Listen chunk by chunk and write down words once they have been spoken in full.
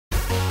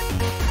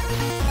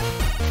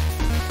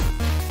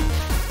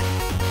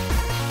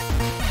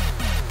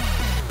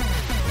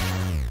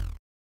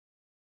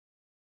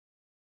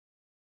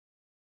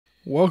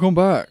Welcome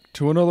back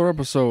to another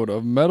episode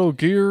of Metal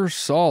Gear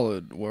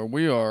Solid, where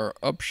we are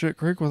up shit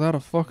creek without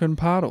a fucking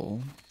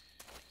paddle.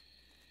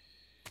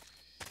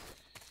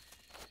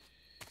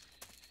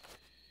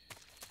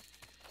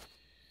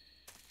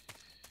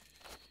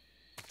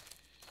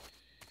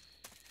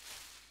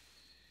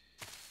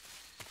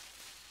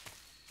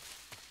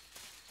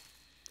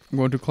 I'm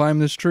going to climb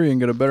this tree and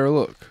get a better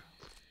look.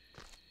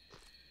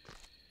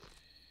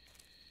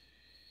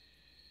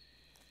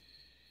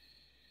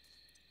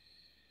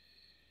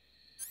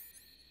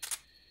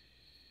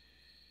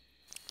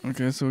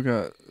 Okay, so we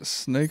got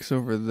snakes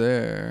over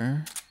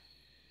there.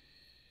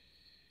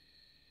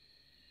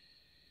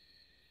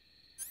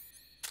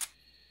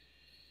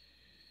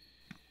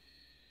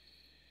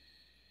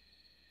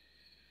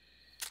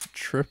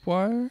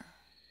 Tripwire?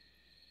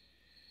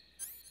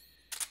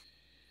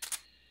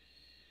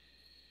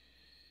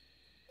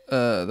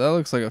 That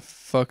looks like a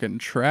fucking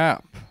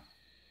trap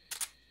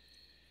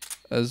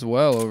as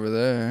well over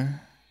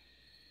there.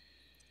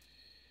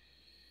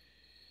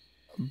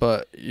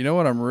 But you know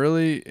what I'm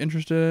really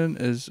interested in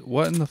is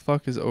what in the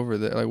fuck is over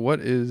there? Like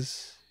what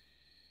is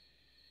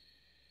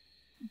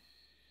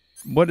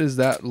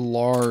that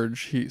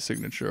large heat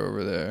signature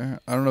over there?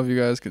 I don't know if you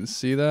guys can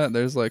see that.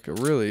 There's like a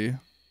really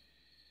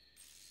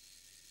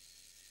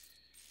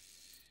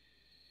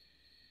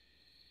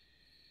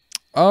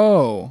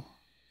Oh.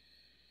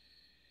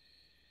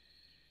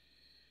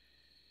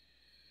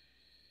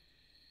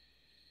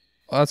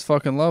 Oh, that's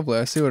fucking lovely.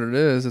 I see what it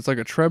is. It's like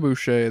a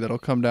trebuchet that'll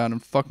come down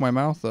and fuck my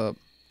mouth up.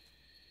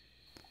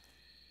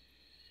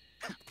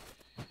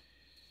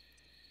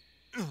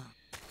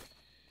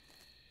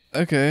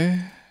 Okay.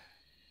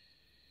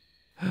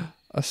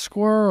 A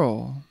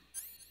squirrel.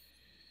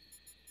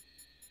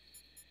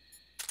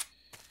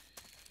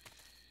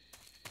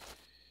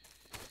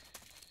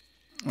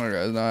 Alright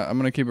guys, now I'm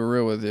gonna keep it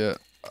real with you.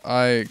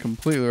 I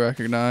completely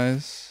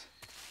recognize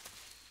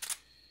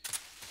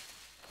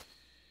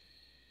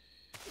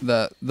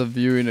that the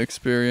viewing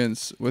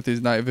experience with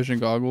these night vision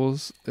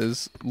goggles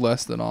is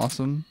less than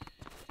awesome.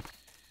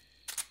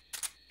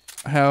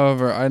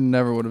 However, I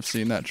never would have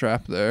seen that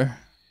trap there.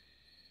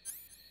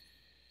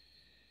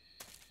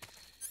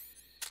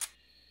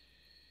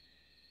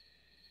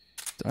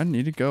 Do I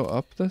need to go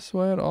up this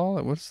way at all?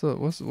 Like, what's the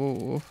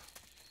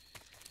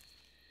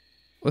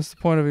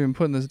point of even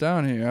putting this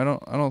down here? I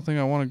don't think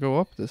I want to go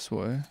up this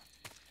way.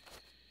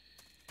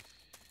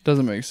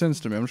 Doesn't make sense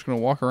to me. I'm just gonna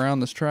walk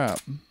around this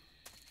trap.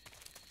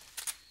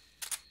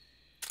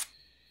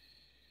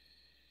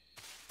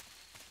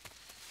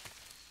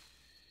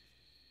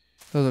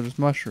 Those are just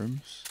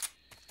mushrooms.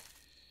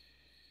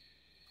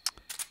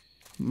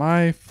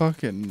 My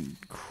fucking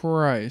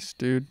Christ,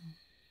 dude.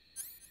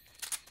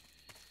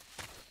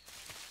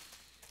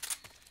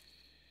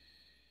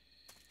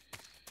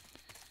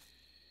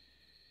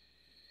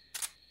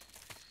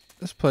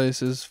 This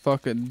place is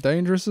fucking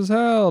dangerous as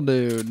hell,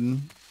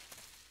 dude.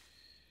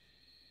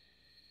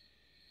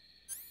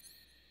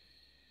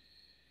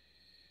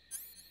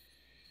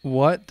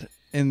 What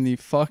in the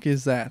fuck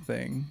is that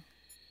thing?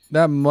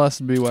 That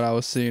must be what I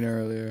was seeing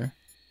earlier.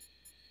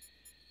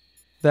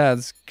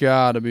 That's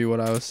gotta be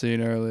what I was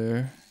seeing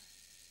earlier.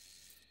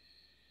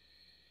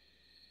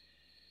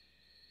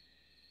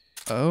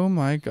 Oh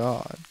my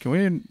god. Can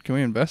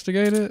we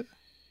investigate it?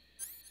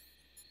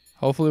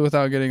 Hopefully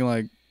without getting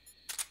like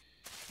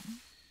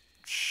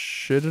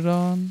shitted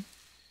on.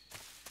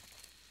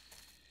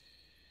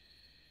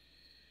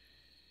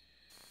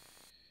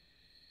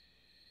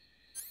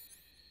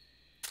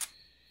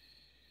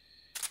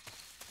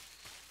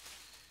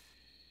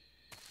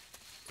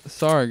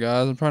 Sorry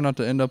guys, I'm trying not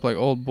to end up like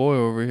old boy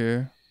over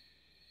here.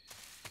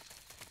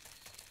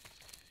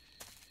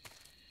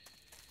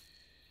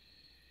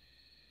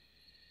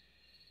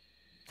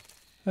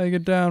 How you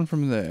get down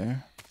from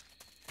there?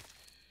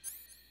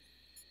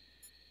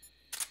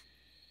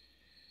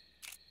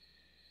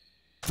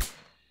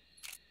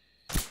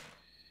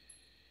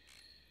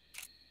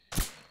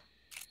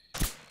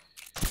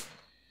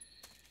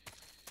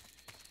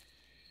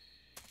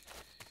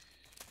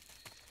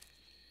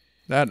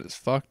 That is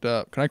fucked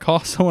up. Can I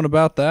call someone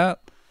about that?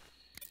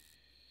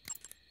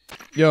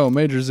 Yo,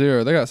 Major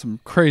Zero, they got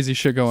some crazy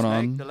shit going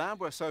on. The lab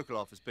where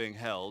Sokolov is being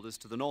held is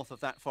to the north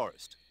of that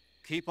forest.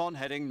 Keep on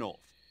heading north.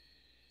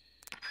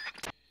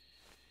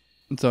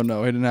 So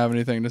no, he didn't have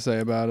anything to say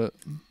about it.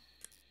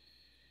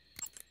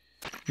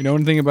 You know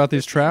anything about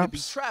these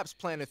traps? Traps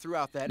planted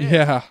throughout that area.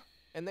 Yeah.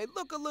 And they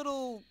look a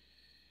little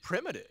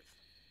primitive.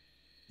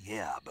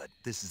 Yeah, but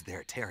this is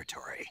their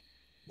territory.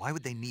 Why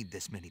would they need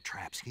this many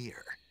traps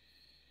here?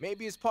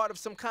 Maybe it's part of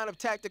some kind of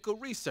tactical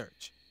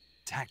research.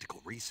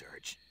 Tactical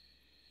research?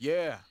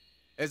 Yeah.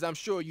 As I'm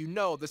sure you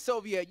know, the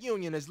Soviet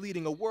Union is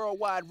leading a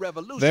worldwide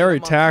revolution. Very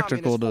among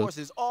tactical communist to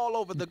forces all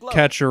over the globe.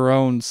 catch your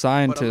own But a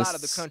scientists lot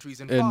of the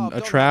countries in involved a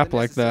don't trap have the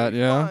like that,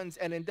 necessary yeah. funds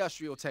and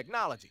industrial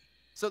technology.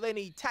 So they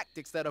need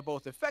tactics that are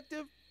both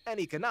effective and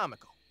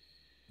economical.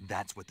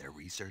 That's what they're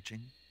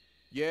researching?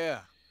 Yeah.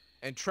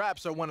 And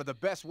traps are one of the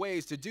best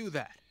ways to do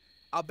that.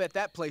 I'll bet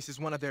that place is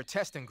one of their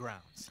testing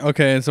grounds.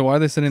 Okay, and so why are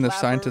they sending the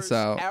scientists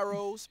Clappers, out?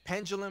 arrows,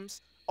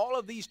 pendulums, all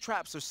of these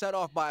traps are set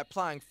off by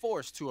applying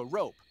force to a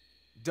rope.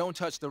 Don't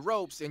touch the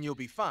ropes and you'll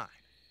be fine.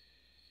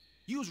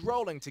 Use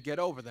rolling to get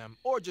over them,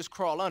 or just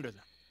crawl under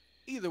them.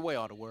 Either way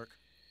ought to work.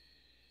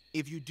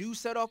 If you do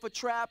set off a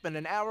trap and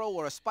an arrow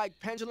or a spiked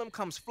pendulum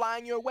comes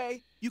flying your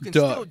way, you can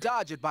still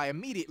dodge it by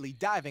immediately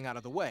diving out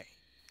of the way.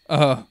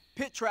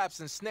 Pit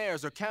traps and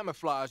snares are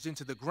camouflaged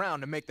into the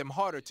ground to make them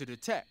harder to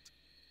detect.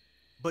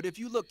 But if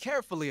you look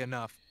carefully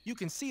enough, you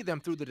can see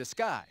them through the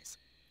disguise.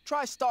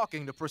 Try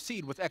stalking to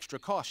proceed with extra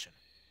caution.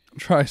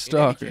 Try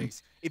stalking. In any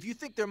case, if you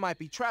think there might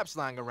be traps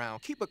lying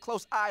around, keep a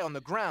close eye on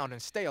the ground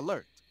and stay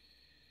alert.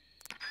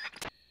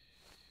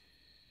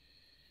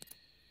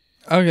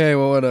 Okay,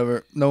 well,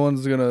 whatever. No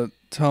one's gonna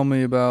tell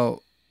me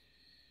about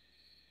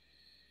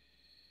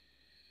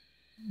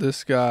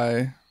this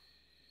guy.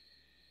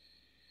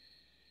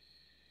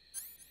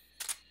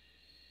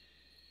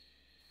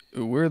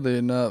 Weirdly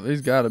enough,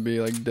 he's got to be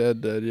like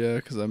dead, yeah.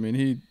 Because I mean,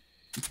 he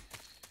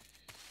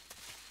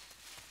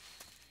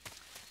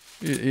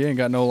ain't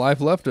got no life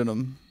left in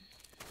him.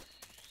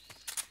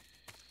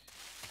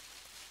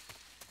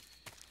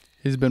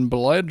 He's been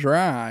bled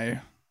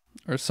dry,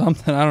 or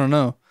something. I don't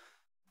know.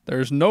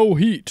 There's no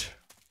heat.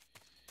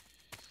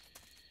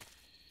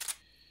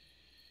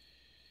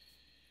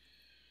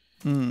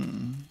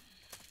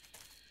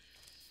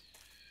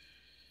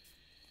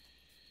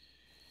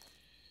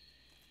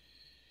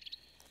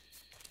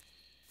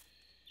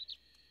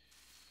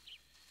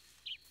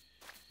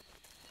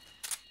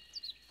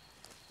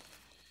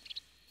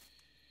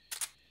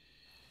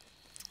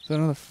 Is that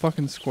another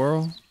fucking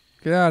squirrel?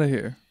 Get out of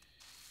here.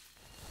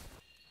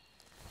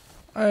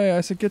 Hey,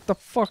 I said get the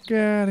fuck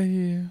out of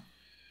here.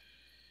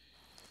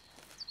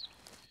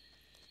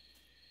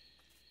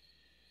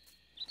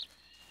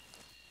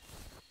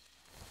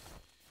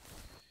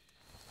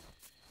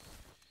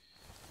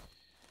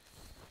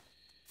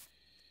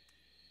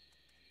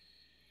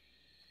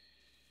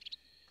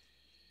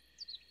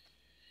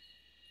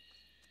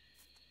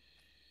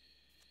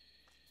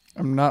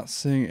 I'm not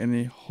seeing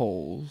any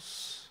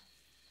holes.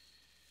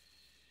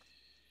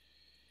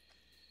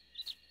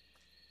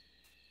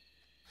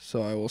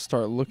 So I will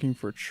start looking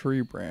for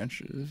tree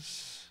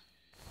branches.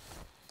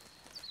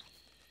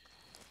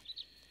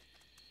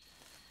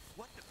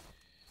 What the?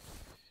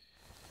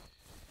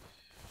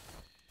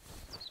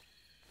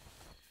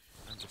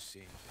 I'm just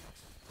seeing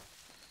things.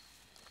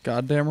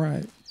 Goddamn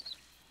right.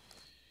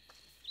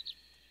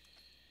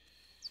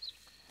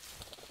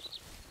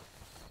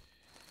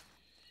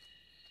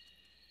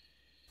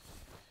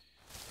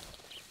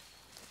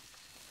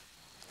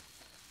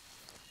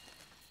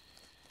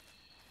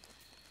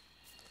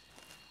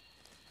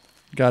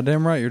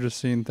 Goddamn right, you're just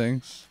seeing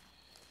things.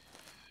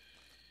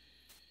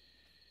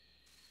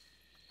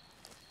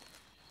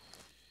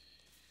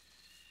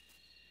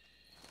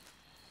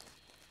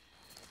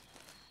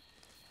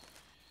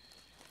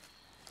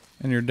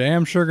 And you're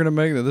damn sure gonna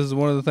make that this is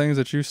one of the things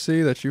that you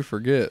see that you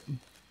forget.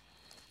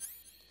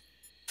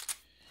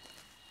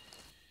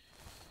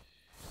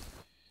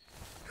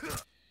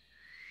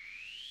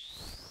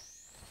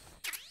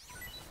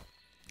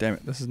 Damn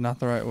it, this is not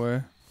the right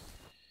way.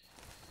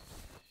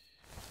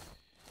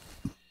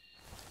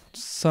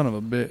 Son of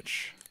a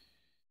bitch.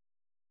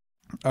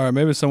 Alright,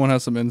 maybe someone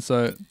has some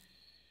insight.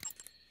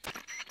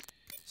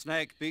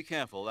 Snake, be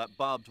careful. That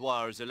barbed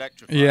wire is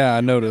electrified. Yeah,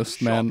 I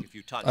noticed, man.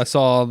 I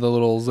saw the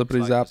little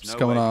zippity zaps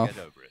coming off.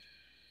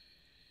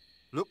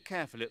 Look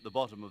carefully at the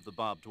bottom of the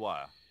barbed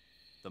wire.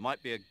 There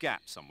might be a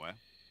gap somewhere.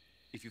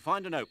 If you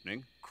find an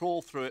opening,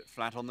 crawl through it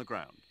flat on the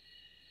ground.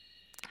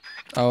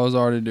 I was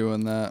already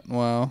doing that.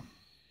 Wow.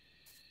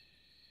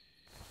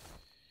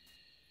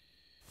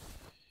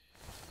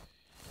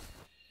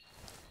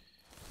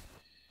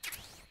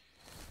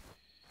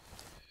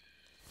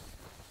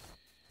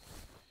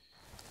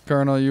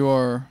 Colonel, you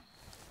are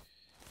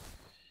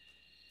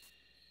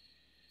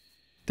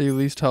the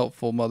least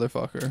helpful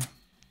motherfucker.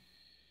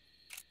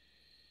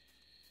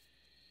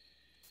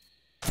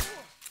 What's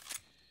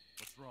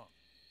wrong?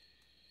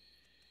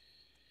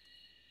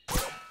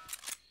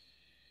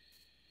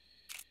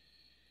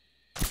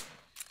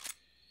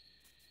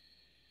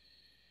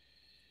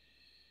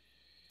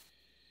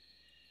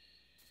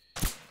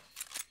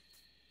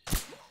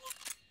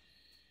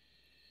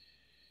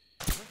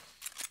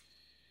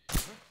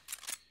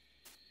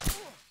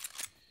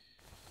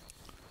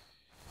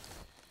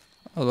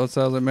 Oh, that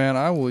sounds like, man,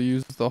 I will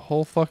use the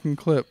whole fucking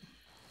clip.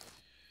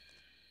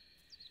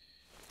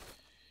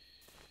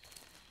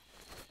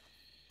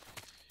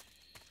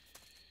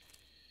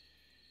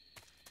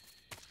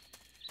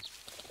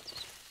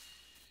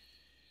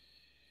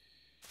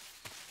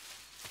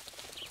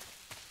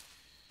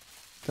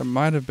 There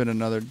might have been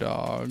another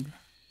dog.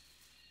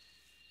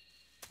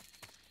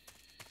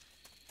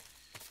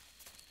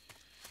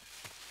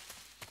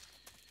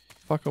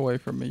 Fuck away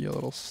from me, you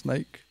little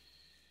snake.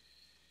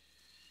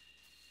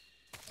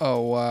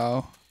 Oh,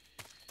 wow.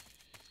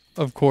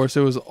 Of course,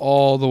 it was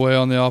all the way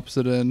on the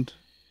opposite end.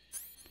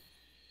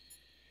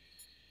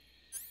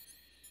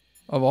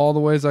 Of all the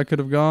ways I could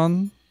have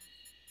gone,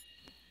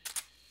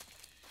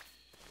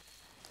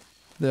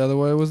 the other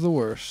way was the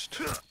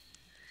worst.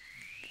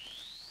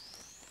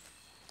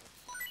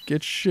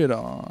 Get shit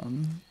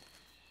on.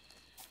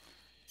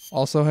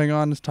 Also, hang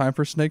on, it's time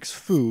for Snake's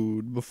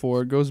food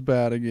before it goes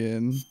bad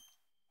again.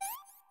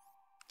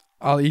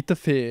 I'll eat the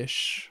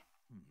fish.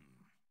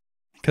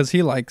 Because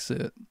he likes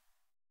it.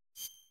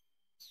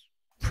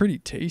 Pretty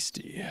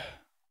tasty.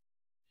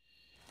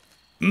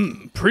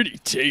 Pretty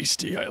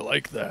tasty. I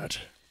like that.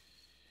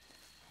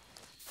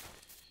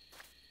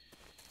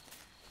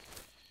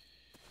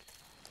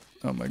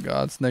 Oh my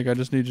god, Snake, I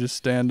just need you to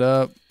stand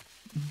up.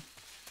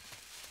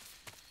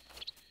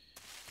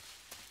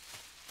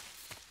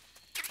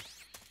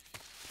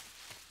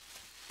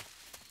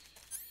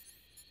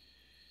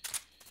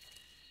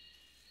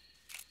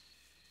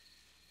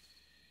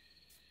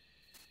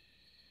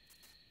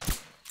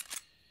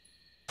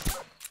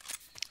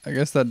 I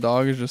guess that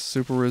dog is just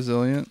super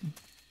resilient.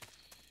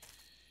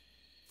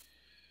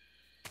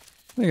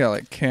 They got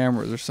like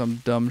cameras or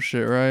some dumb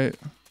shit, right?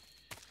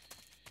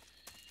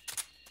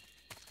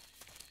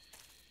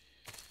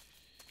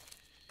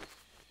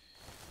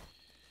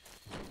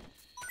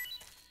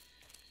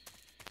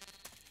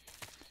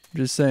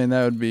 Just saying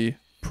that would be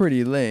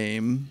pretty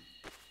lame.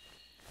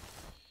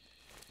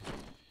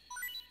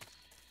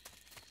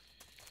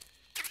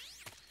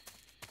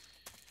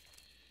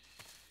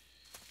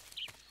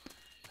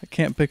 I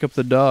can't pick up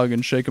the dog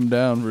and shake him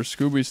down for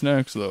Scooby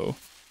snacks though.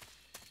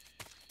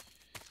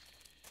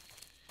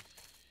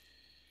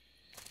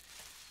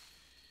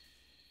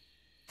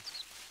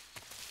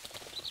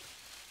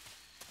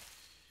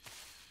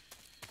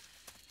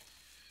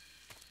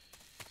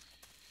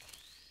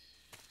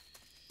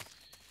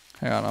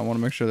 Hang on, I want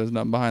to make sure there's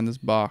nothing behind this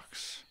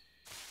box.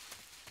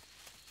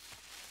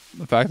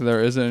 The fact that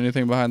there isn't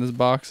anything behind this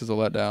box is a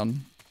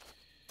letdown.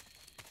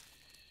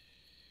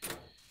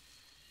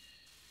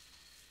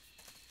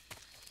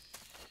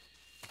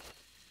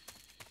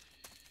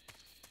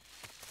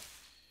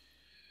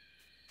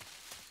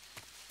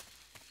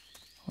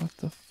 What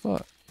the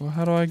fuck? Well,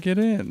 how do I get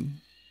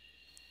in?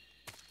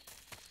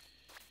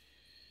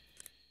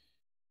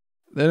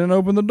 They didn't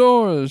open the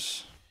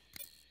doors.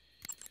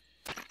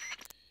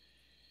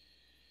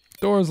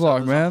 Door's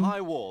locked, There's man. a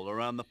high wall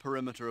around the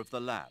perimeter of the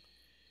lab.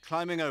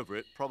 Climbing over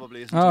it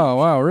probably isn't. Oh,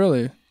 wow,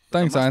 really?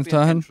 Thanks, there must be an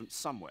Einstein. entrance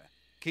somewhere.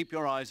 Keep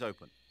your eyes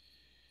open.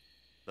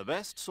 The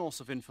best source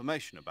of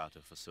information about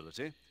a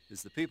facility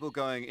is the people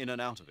going in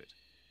and out of it.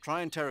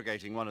 Try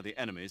interrogating one of the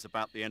enemies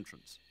about the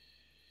entrance.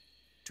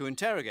 To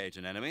interrogate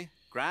an enemy,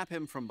 grab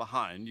him from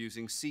behind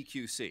using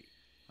CQC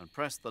and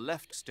press the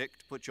left stick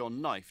to put your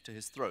knife to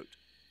his throat.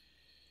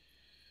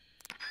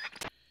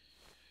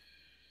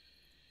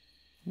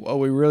 Well,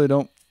 we really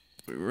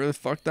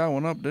fucked that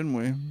one up, didn't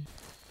we?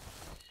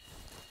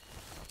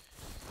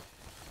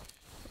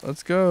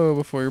 Let's go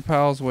before your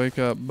pals wake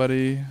up,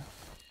 buddy.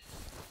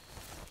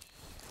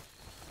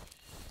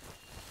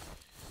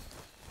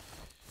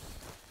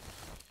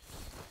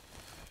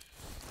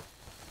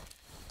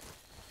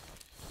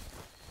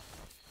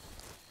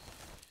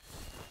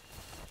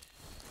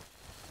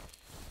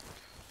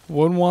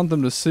 Wouldn't want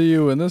them to see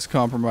you in this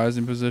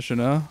compromising position,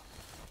 huh?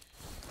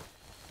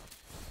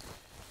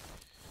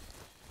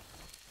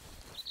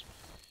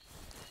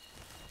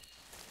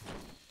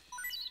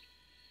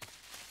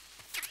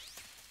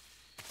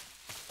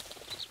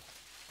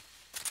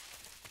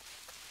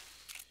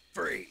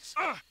 Freeze.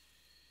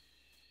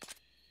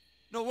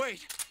 No,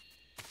 wait.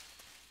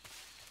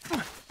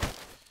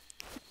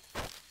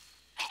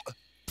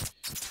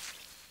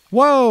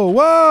 Whoa,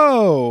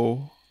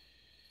 whoa!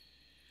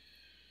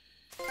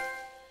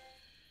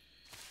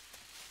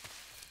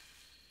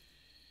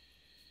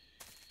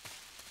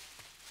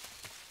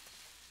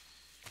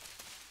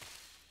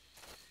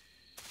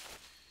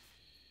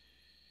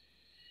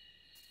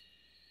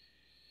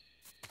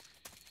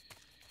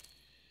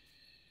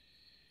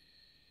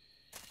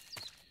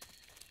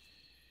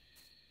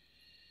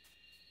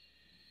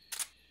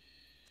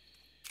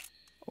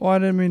 Oh, I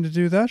didn't mean to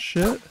do that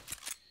shit.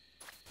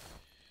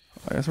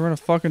 I guess we're gonna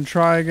fucking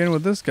try again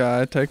with this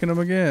guy, taking him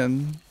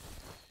again.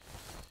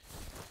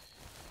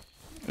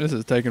 This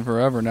is taking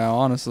forever now,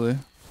 honestly.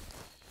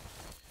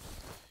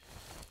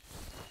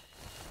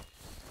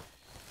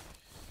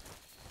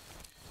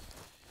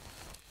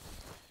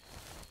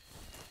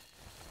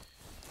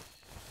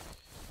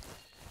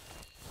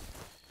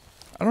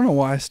 I don't know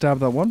why I stabbed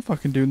that one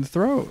fucking dude in the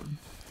throat.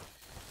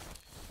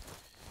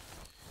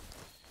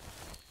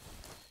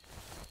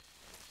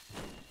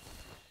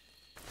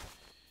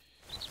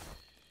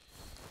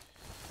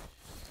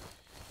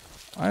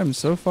 I am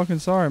so fucking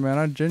sorry, man.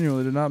 I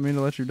genuinely did not mean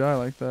to let you die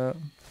like that.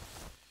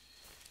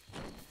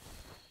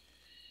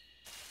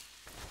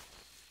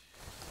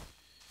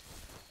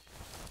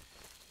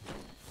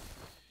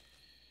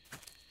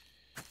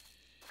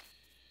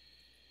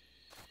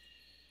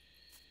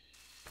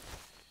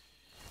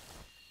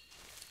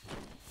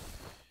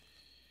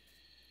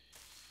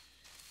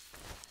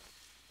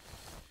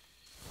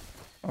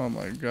 Oh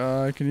my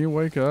god, can you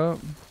wake up?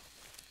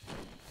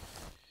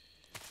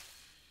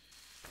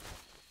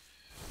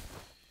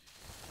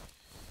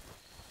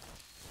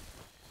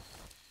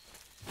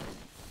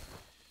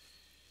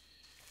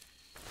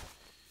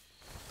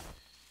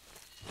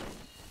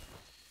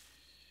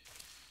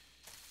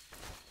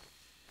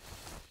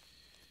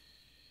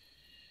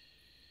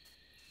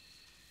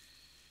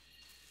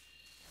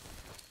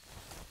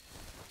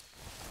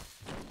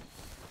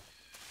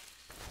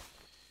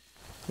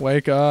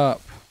 Wake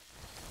up.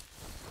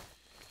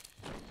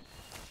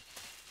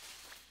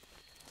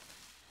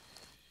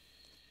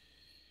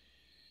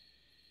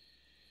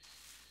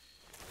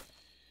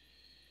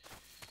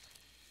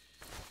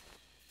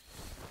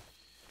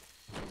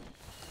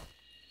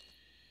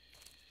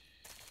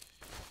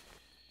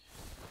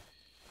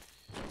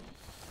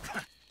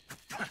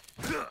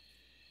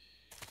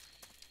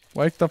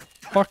 Wake the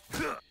fuck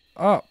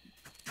up.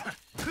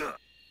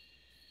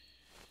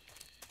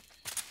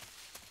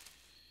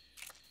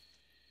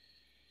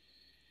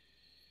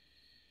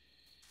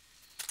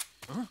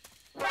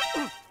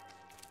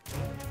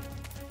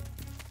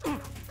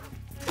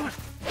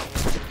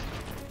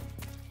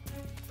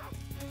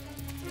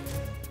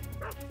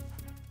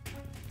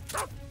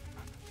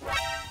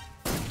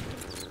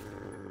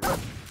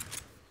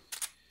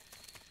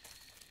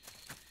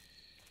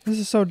 This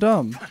is so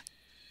dumb.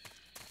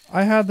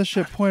 I had the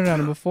shit pointed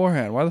at him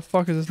beforehand. Why the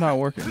fuck is this not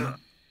working?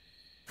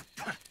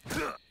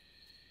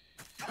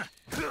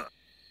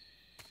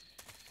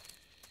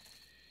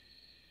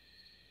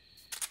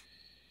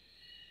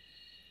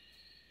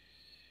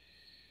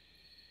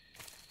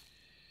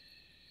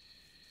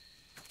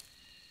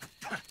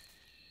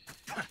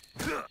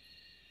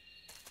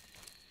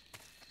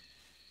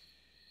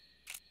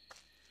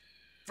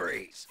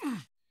 Freeze.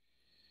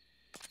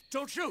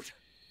 Don't shoot.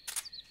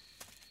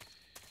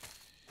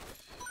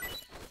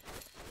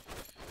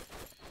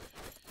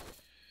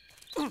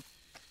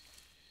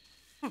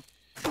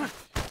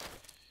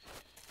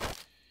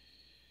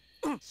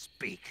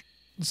 Speak.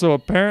 So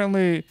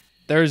apparently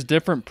there's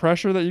different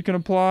pressure that you can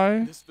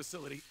apply. This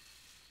facility,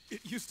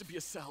 it used to be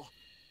a cell.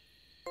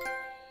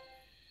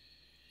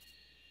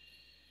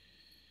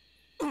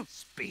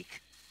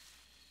 Speak.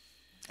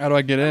 How do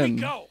I get Let in?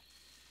 me go.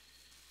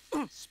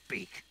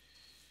 Speak.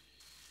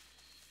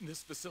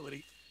 This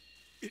facility,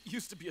 it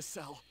used to be a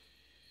cell.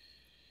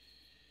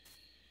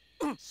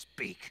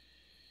 Speak.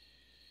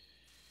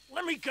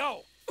 Let me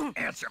go.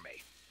 Answer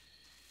me.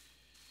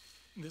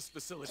 This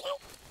facility.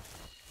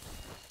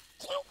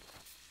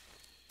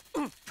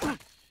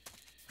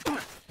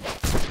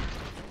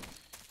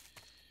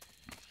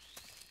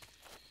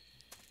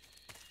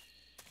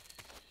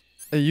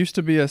 It used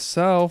to be a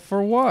cell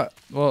for what?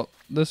 Well,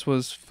 this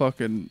was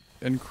fucking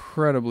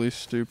incredibly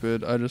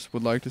stupid. I just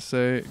would like to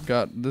say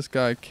got this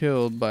guy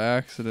killed by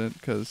accident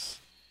because,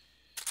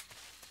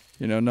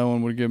 you know, no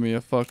one would give me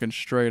a fucking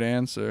straight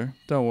answer.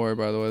 Don't worry,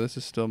 by the way, this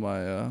is still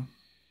my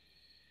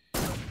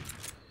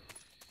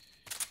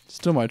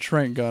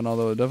trank gun,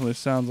 although it definitely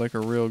sounds like a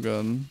real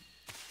gun.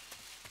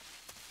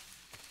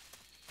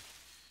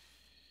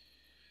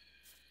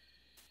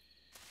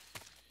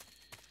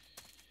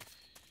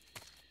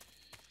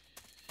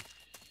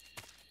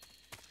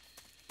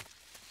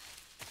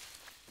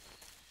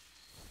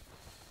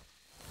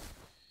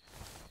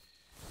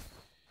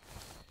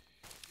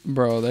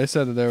 Bro, they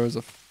said that there was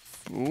a...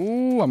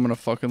 Ooh, I'm gonna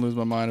fucking lose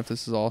my mind if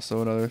this is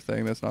also another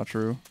thing that's not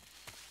true.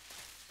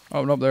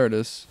 Oh, nope, there it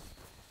is.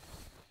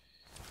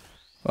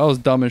 That was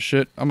dumb as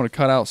shit. I'm gonna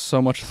cut out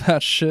so much of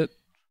that shit.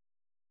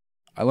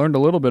 I learned a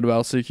little bit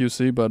about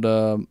CQC,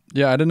 but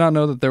yeah, I did not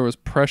know that there was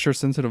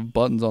pressure-sensitive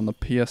buttons on the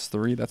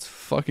PS3. That's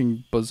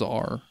fucking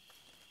bizarre.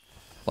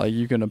 Like,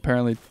 you can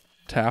apparently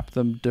tap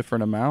them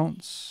different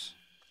amounts.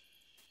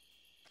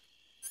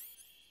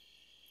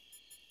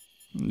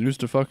 News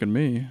to fucking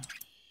me.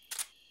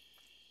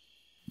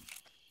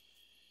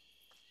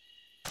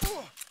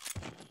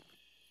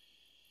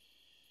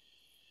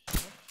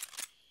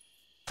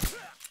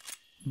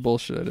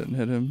 Bullshit, I didn't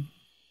hit him.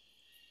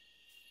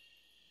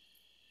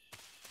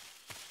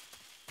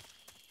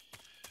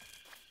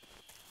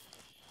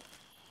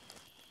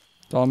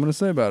 That's all I'm gonna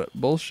say about it.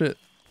 Bullshit.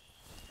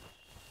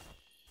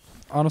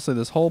 Honestly,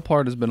 this whole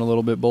part has been a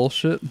little bit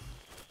bullshit.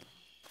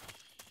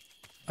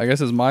 I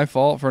guess it's my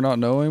fault for not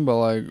knowing, but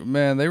like,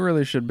 man, they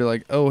really should be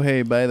like, oh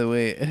hey, by the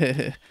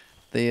way,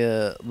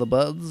 the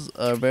buttons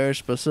are very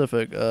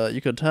specific.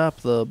 You can tap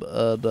them,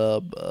 and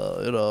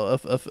you know,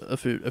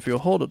 if you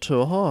hold it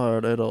too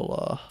hard,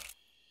 it'll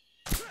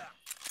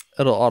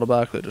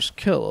automatically just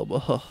kill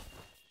them.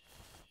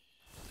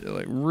 They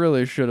like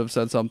really should have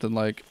said something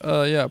like,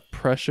 yeah,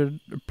 pressure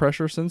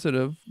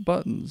sensitive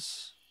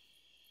buttons.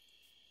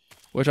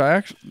 Which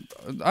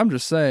I'm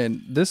just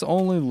saying, this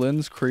only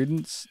lends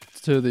credence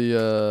to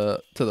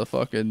the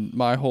fucking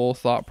my whole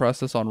thought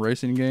process on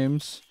racing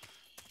games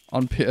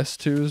on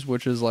PS2s,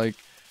 which is like,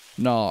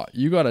 nah,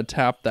 you gotta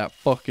tap that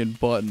fucking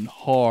button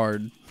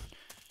hard.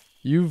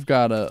 You've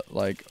gotta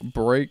like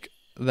break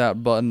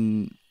that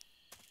button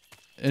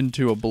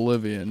into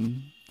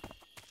oblivion.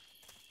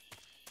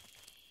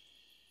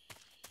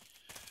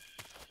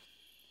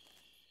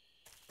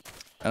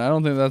 And I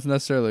don't think that's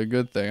necessarily a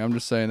good thing. I'm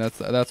just saying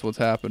that's what's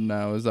happened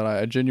now, is that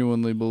I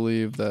genuinely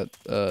believe that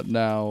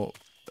now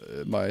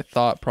my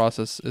thought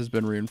process has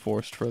been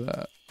reinforced for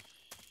that.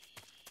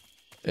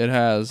 It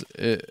has,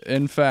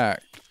 in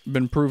fact,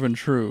 been proven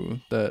true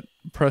that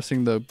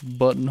pressing the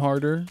button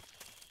harder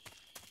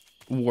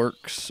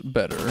works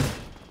better.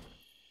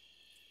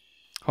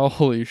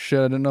 Holy shit,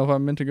 I didn't know if I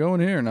meant to go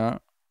in here or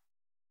not.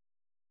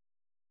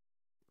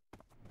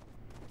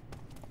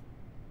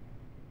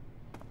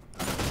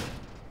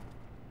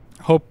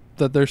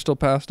 that they're still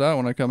passed out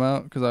when I come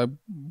out, because I'm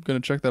gonna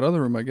check that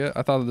other room. I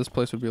thought that this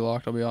place would be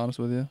locked. I'll be honest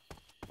with you.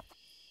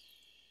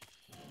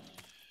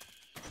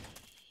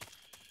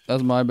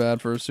 That's my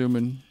bad for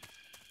assuming.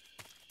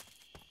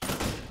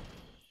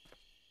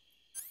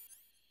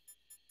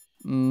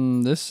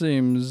 This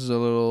seems a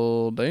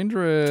little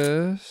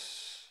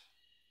dangerous.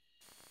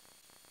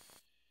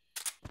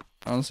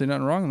 I don't see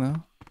nothing wrong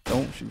though.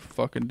 Don't you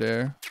fucking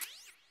dare.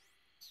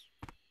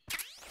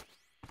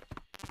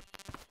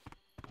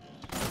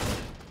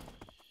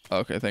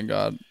 Okay, thank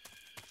God.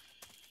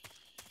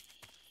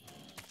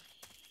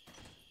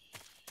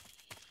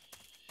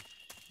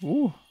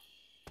 Ooh.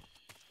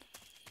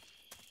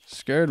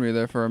 Scared me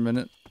there for a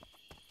minute.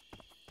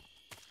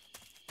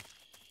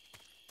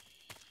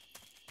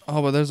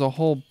 Oh, but there's a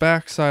whole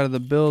back side of the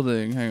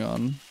building. Hang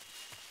on.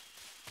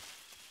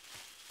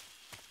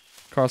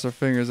 Cross our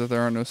fingers that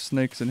there aren't no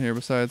snakes in here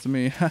besides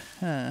me.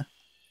 Haha.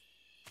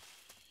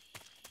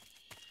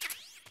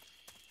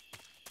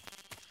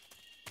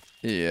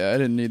 Yeah, I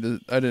didn't need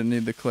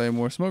the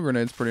claymore. Smoke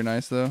grenade's pretty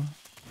nice though.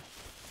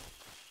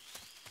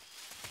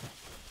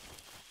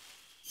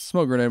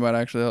 Smoke grenade might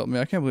actually help me.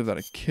 I can't believe that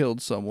I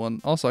killed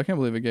someone. Also, I can't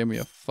believe it gave me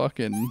a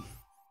fucking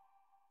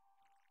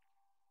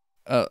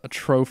a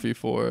trophy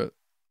for it.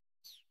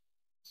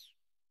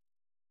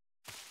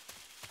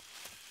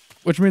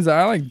 Which means that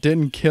I like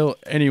didn't kill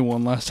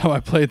anyone last time I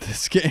played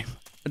this game.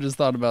 I just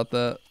thought about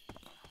that.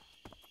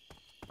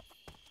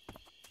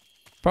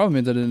 Probably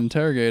means I didn't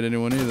interrogate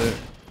anyone either.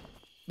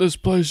 This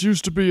place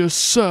used to be a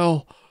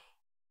cell.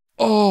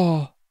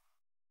 Oh.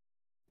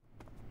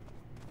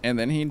 And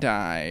then he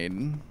died.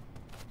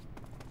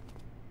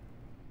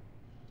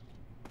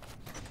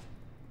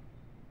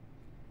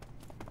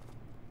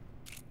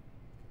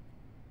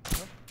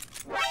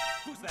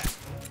 Who's that?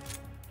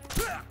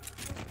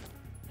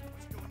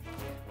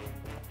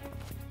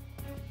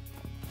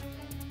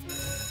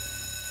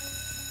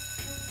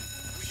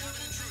 We have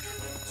an intruder.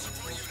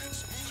 Support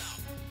units, move out.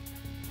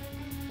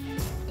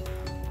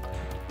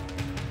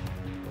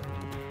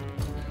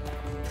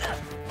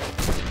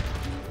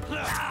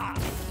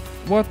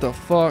 What the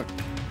fuck?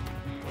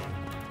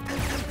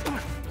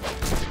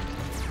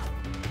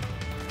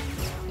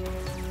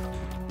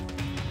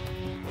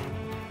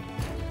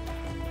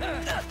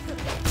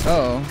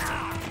 Uh-oh.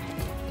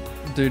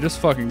 Dude, just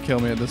fucking kill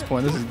me at this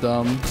point. This is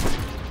dumb.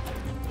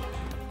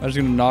 I'm just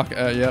gonna knock...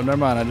 yeah, never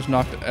mind. I just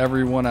knocked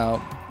everyone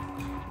out.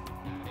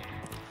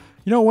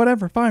 You know,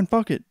 whatever. Fine,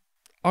 fuck it.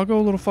 I'll go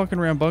a little fucking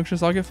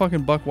rambunctious. I'll get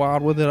fucking buck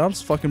wild with it. I'll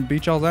just fucking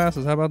beat y'all's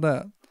asses. How about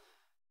that?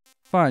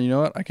 Fine, you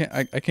know what?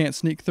 I can't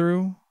sneak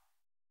through.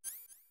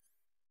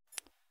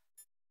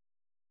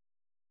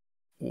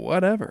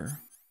 Whatever.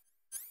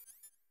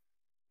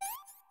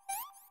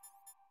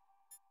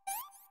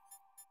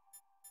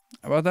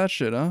 How about that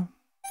shit, huh?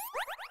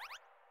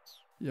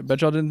 Yeah,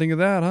 bet y'all didn't think of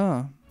that,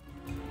 huh?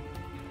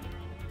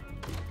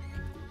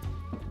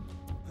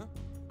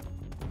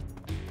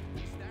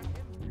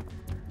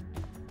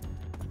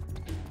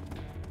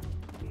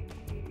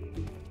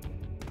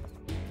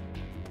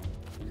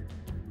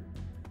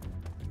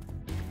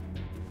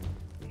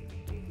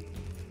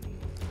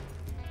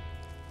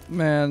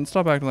 Man,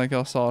 stop acting like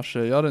y'all saw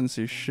shit. Y'all didn't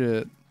see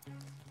shit.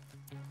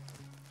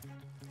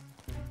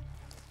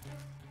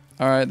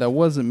 Alright, that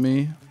wasn't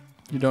me.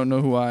 You don't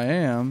know who I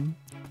am.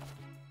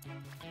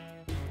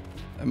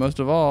 And most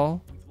of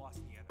all...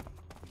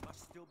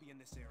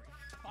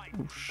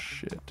 Oh,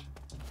 shit.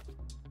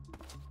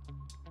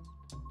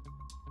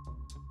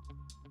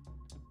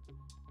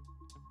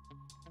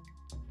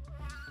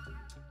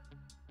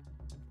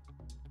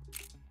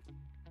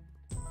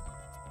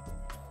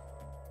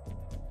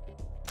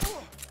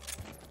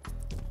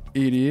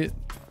 Idiot.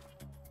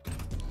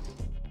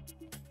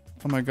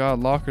 Oh my god,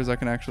 lockers I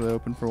can actually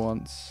open for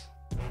once.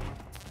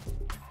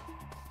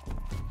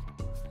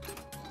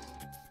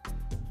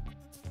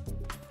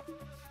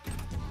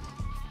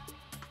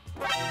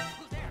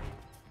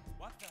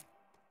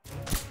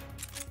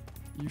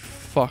 You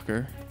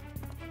fucker.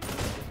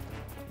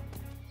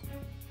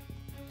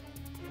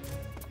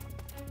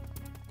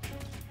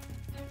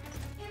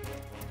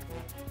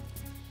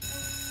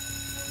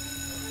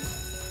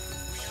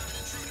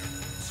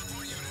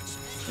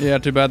 Yeah,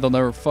 too bad they'll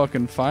never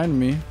fucking find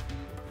me.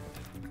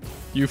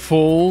 You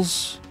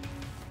fools.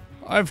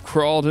 I've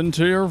crawled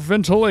into your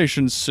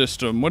ventilation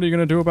system. What are you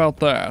gonna do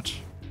about that?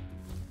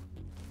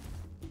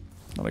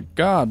 Not a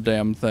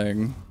goddamn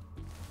thing.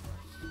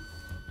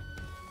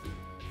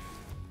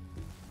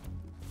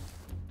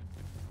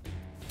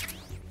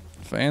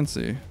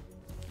 Fancy.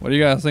 What do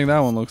you guys think that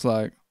one looks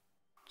like?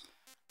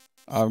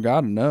 I've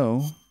gotta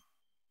know.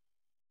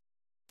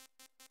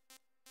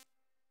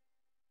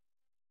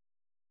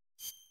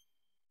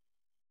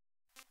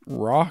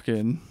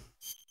 Rockin'.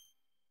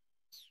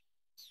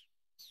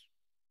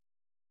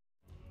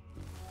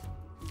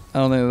 I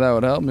don't think that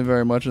would help me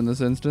very much in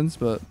this instance,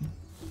 but...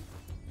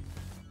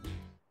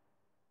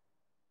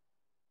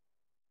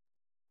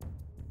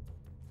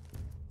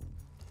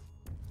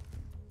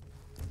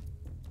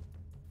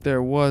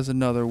 There was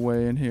another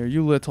way in here,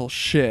 you little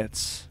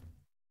shits.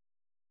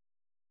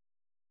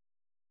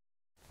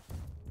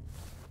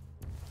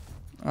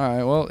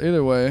 Alright, well,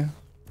 either way.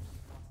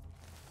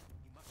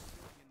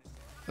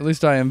 At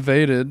least I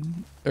invaded.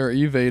 Or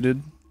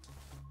evaded.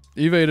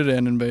 Evaded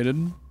and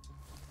invaded.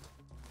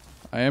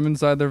 I am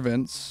inside their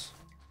vents.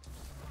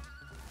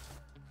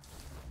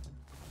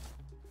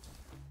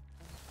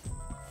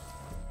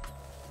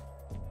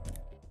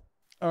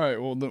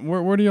 Alright, well, then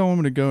where do y'all want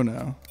me to go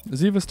now?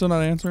 Is Eva still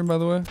not answering, by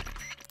the way?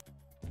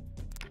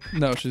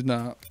 No, she's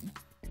not.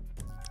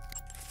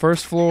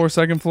 First floor,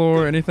 second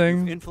floor, anything?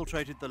 You've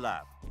infiltrated the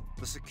lab.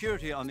 The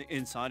security on the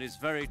inside is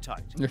very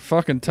tight. You're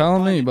fucking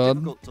telling me, It's bud.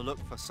 difficult to look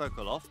for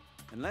Sokolov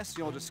unless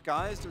you're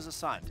disguised as a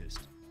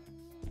scientist.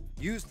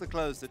 Use the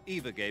clothes that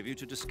Eva gave you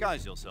to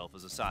disguise yourself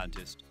as a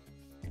scientist.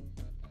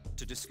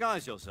 To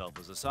disguise yourself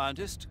as a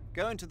scientist,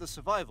 go into the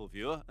survival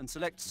viewer and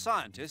select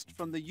Scientist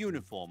from the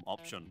uniform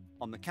option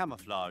on the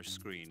camouflage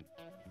screen.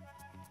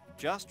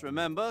 Just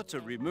remember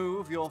to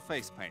remove your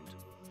face paint.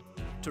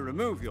 To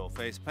remove your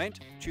face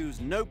paint,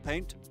 choose No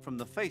Paint from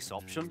the face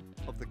option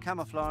of the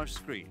camouflage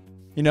screen.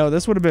 You know,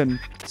 this would have been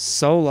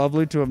so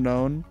lovely to have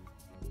known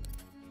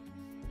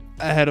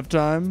ahead of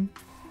time.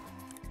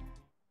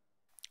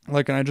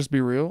 Like, can I just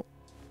be real?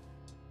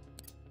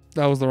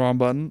 That was the wrong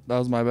button. That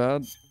was my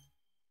bad.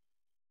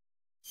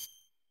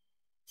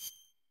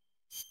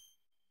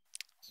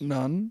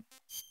 None.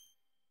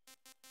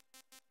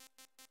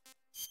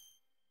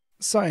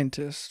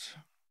 Scientist.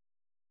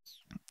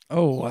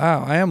 Oh,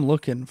 wow. I am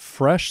looking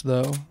fresh,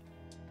 though.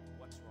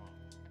 What's wrong?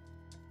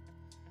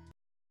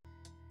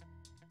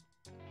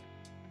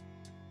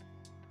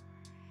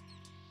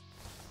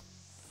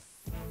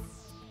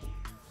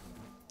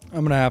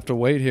 I'm gonna have to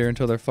wait here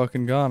until they're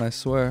fucking gone, I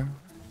swear.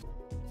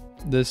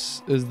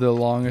 This is the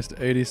longest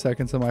 80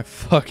 seconds of my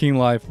fucking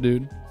life,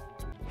 dude.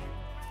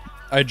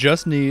 I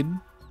just need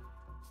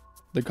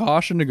the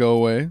caution to go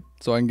away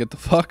so I can get the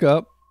fuck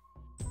up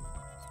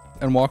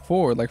and walk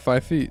forward like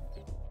 5 feet.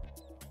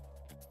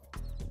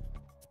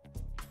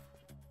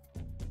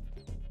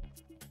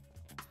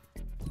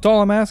 That's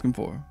all I'm asking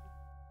for.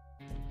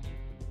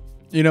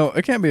 You know,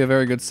 it can't be a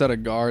very good set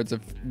of guards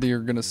if you're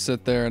gonna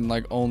sit there and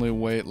like only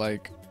wait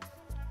like,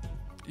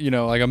 you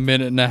know, like a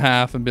minute and a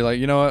half and be like,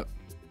 you know what?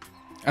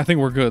 I think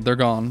we're good. They're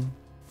gone.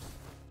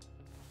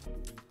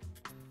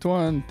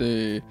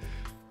 20,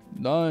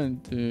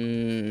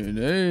 19,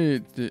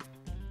 80.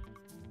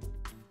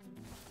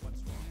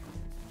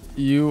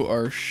 You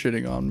are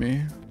shitting on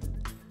me.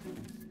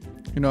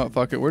 You know what?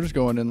 Fuck it. We're just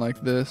going in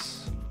like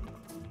this.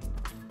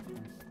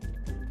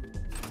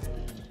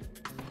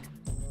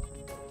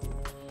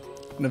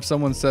 And if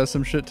someone says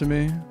some shit to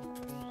me,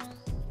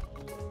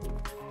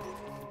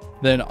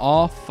 then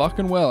all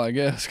fucking well, I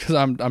guess, because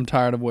I'm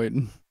tired of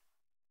waiting.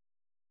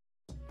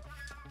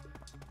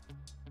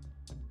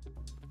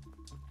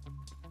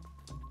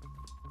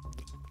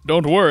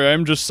 Don't worry,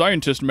 I'm just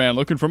scientist man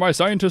looking for my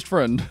scientist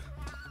friend.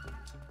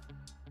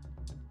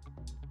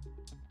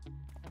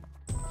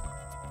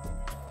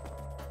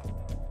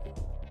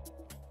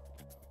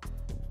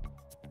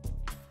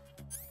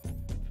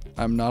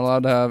 I'm not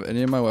allowed to have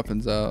any of my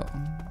weapons out.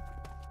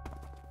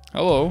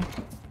 Hello.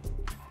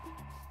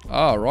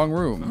 Ah, wrong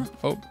room.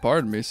 Oh,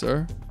 pardon me,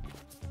 sir.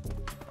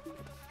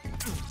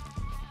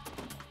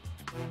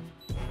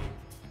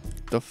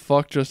 The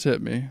fuck just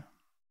hit me?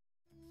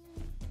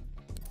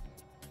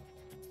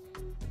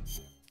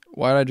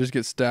 Why did I just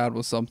get stabbed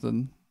with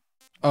something?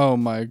 Oh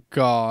my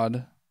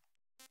god.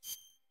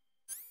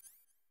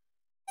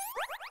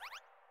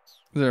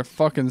 Is there a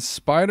fucking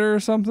spider or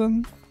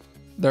something?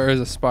 There is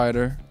a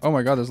spider. Oh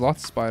my god, there's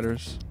lots of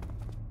spiders.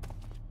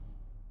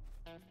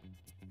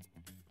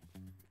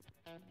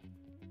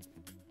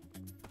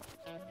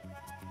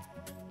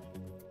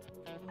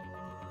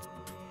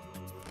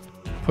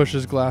 Push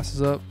his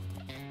glasses up.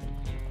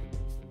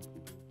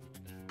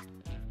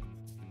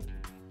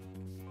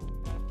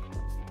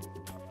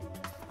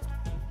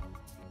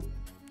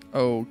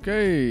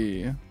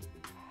 Okay.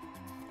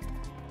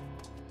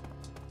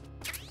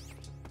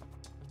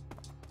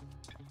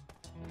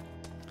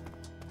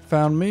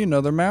 Found me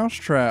another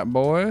mousetrap,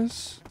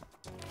 boys.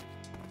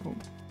 Oh.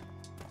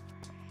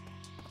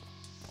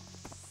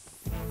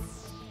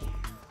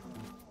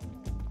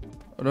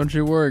 Oh, don't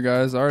you worry,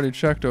 guys. I already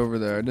checked over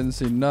there. I didn't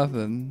see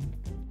nothing.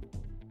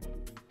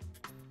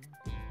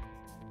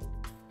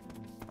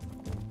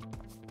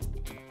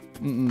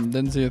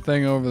 Didn't see a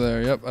thing over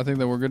there. Yep, I think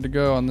that we're good to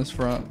go on this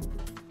front.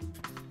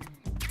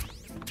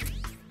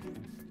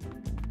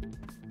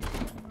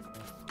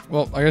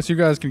 Well, I guess you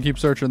guys can keep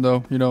searching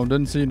though. You know,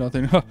 didn't see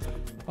nothing.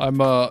 I'm,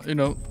 you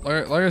know,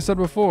 like I said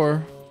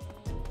before.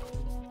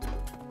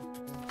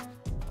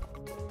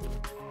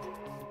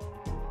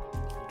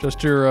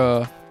 Just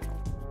your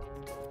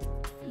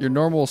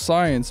normal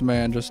science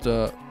man, just,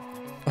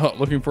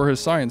 looking for his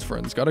science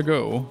friends. Gotta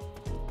go.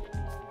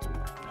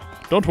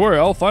 Don't worry,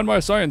 I'll find my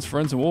science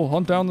friends and we'll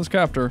hunt down this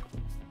captor.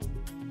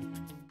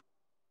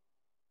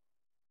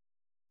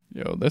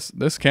 Yo,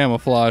 this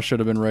camouflage should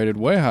have been rated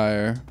way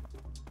higher.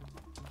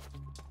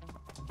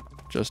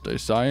 Just a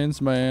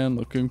science man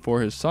looking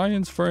for his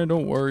science friend.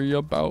 Don't worry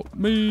about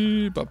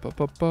me. Ba ba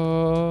ba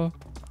ba.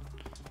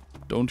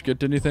 Don't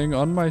get anything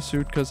on my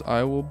suit because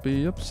I will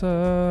be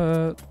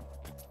upset.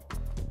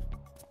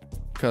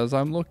 Because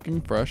I'm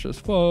looking fresh as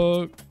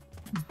fuck.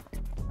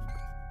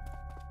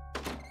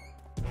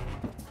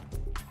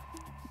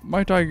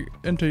 Might I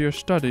enter your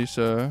study,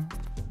 sir?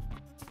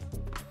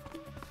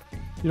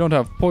 You don't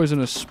have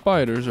poisonous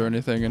spiders or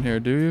anything in here,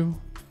 do you?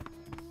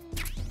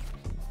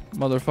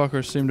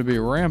 Motherfuckers seem to be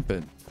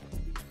rampant.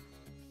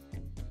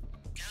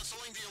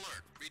 Canceling the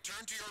alert.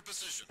 Return to your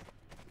position.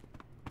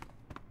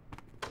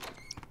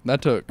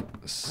 That took...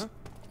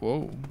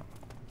 Whoa.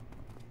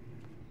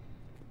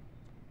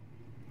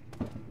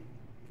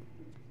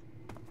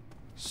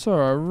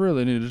 Sir, I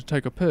really needed to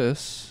take a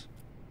piss.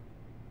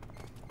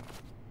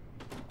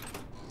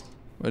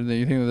 What do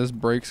you think that this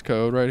breaks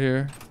code right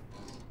here?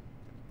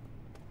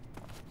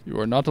 You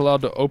are not allowed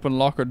to open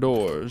locker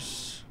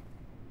doors.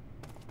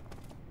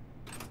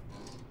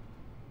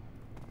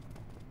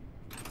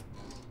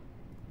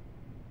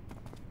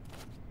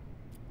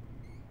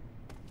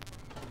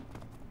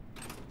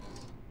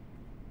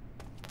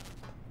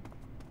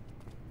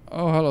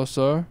 Oh, hello,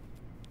 sir.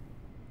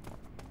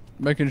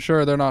 Making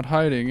sure they're not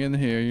hiding in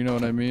here, you know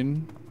what I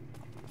mean?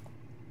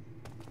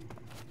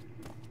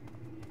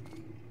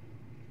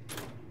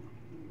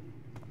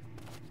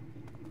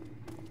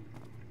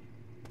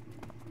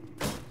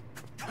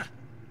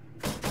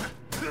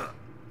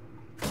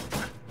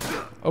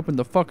 Open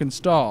the fucking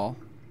stall.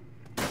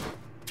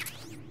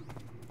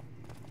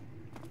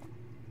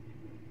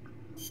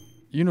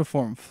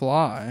 Uniform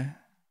fly.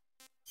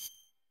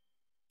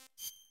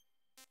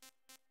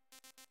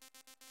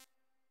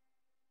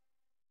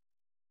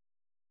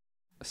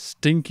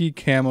 Stinky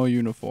camo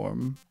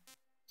uniform.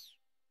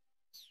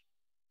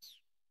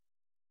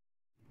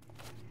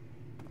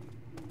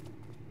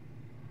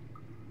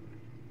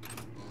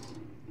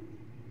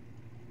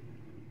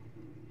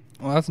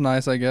 Well, that's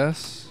nice, I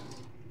guess.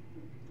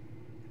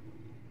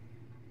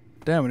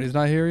 Damn it, he's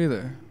not here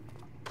either.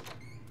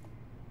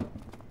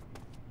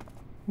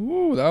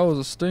 Ooh, that was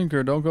a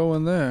stinker. Don't go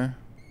in there.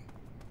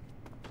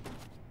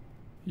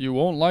 You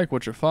won't like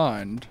what you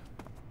find.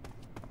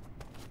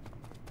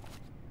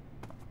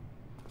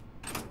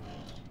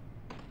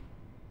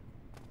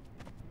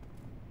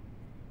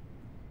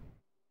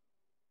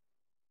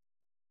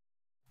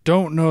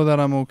 Don't know that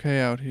I'm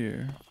okay out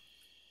here.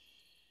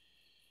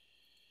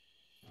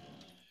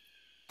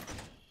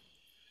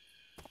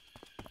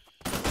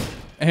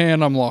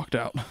 And I'm locked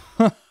out.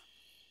 I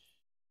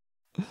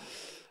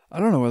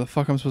don't know where the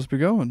fuck I'm supposed to be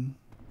going.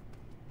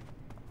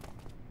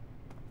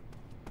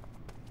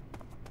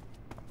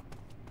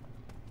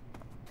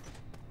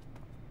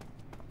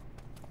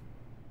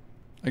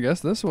 I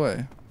guess this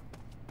way.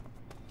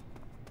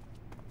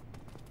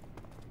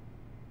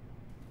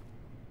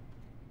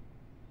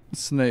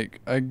 Snake,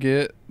 I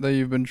get that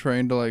you've been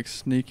trained to like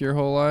sneak your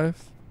whole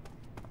life,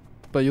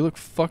 but you look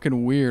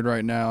fucking weird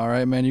right now,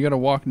 alright, man? You gotta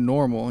walk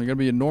normal. You gotta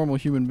be a normal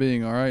human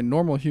being, alright?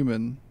 Normal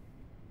human.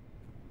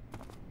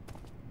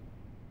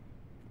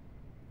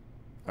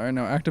 Alright,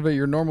 now activate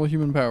your normal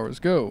human powers.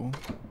 Go.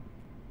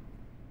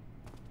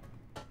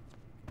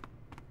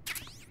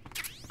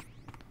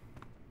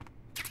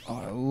 Oh,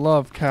 I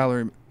love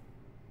calorie.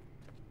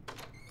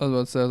 I was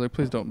about to say, I was like,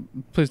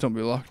 please don't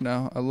be locked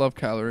now. I love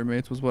calorie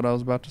mates was what I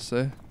was about to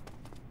say.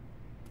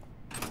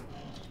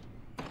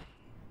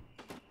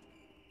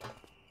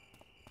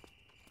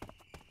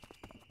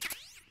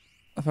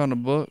 I found a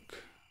book.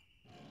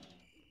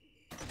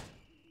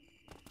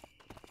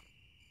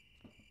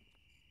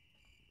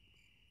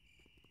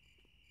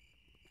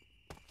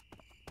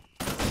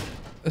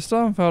 I still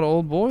haven't found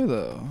Old Boy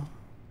though.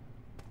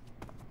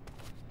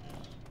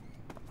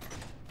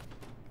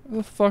 Where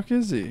the fuck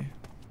is he?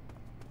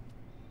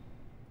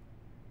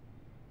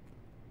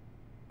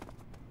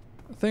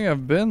 I think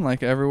I've been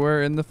like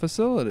everywhere in the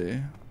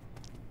facility.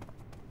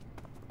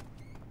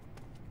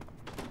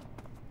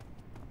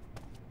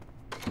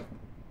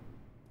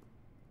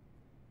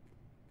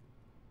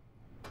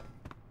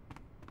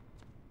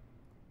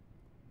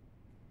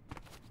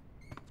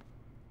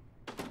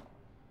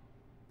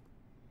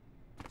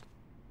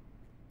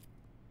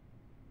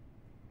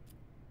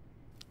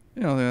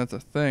 You don't think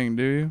that's a thing,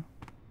 do you?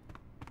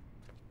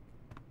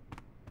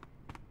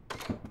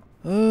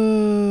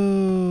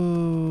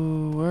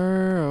 Oh,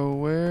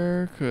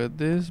 where could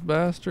this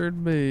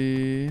bastard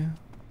be?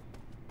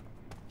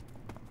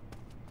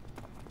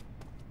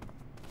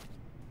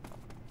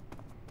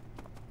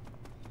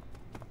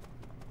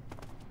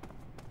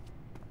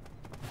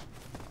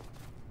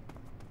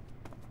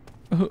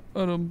 I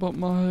done bumped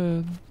my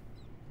head.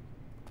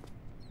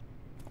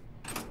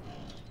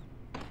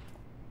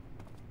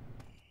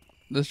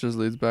 This just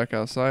leads back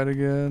outside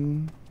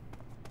again.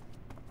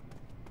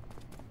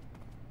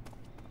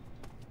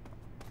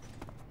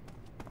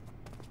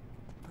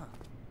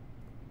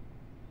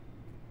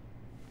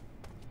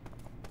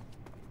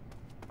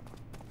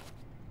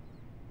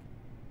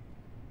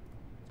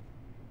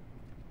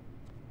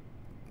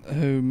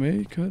 Who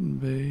me? Couldn't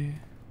be.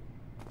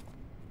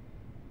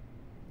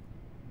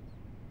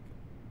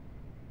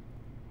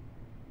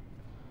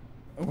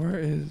 Where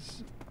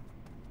is...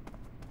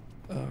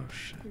 Oh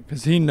shit.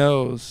 Because he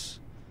knows.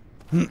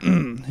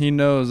 He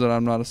knows that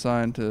I'm not a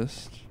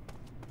scientist.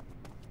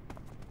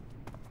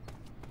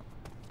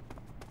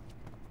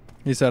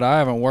 He said, I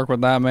haven't worked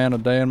with that man a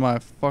day in my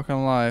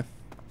fucking life.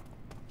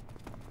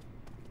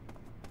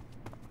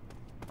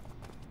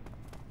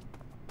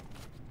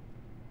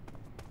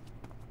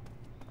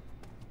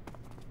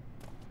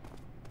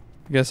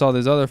 I guess all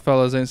these other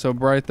fellas ain't so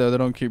bright though. They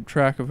don't keep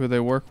track of who they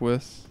work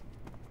with.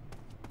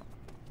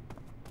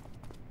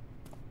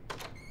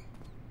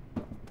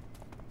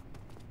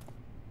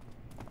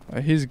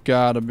 He's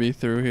gotta be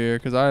through here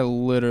because I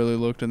literally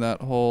looked in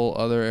that whole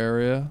other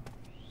area.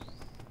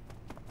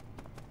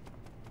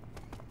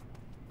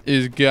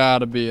 He's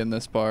gotta be in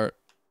this part.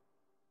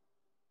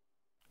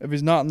 If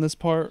he's not in this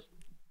part,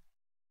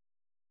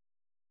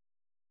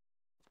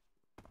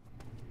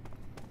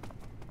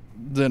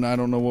 then I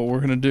don't know what we're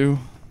gonna do.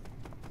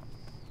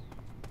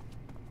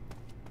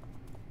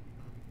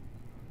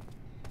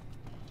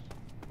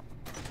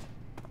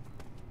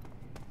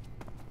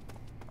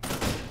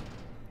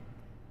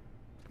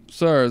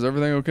 Sir, is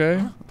everything okay?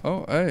 Huh?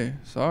 Oh, hey,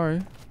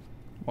 sorry.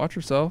 Watch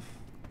yourself.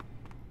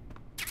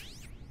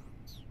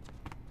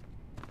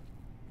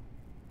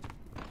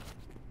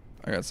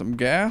 I got some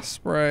gas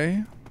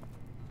spray.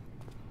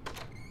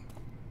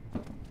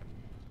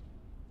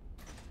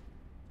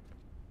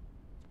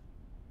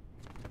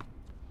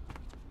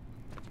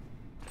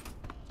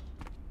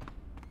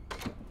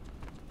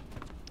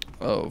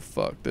 Oh,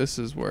 fuck. This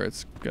is where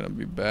it's gonna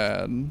be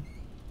bad.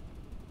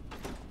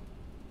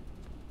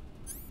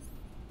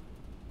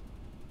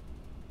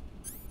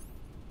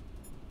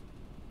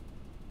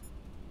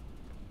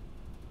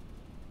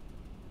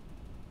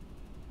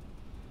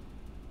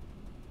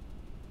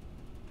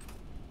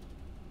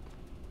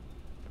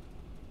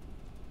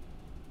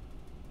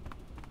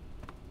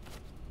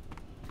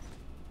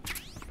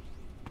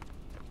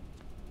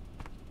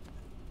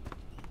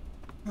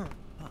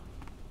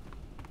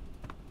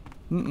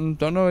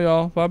 Don't know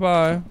y'all. Bye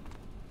bye.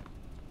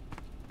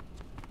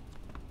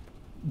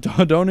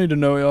 Don't need to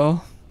know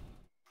y'all.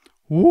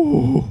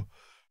 Woo.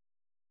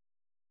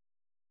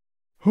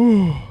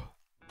 Whew.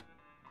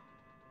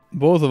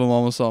 Both of them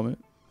almost saw me.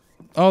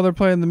 Oh, they're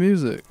playing the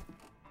music.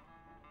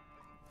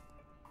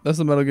 That's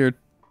the Metal Gear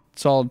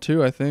Solid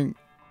 2, I think.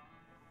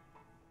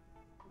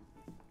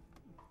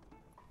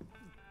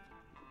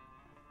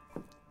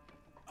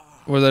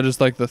 Or is that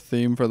just like the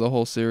theme for the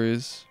whole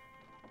series?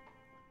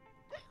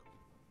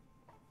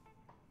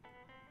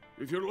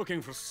 If you're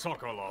looking for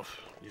Sokolov,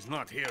 he's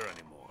not here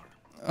anymore.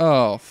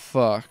 Oh,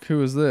 fuck.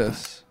 Who is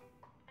this?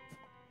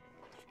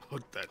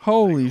 Put that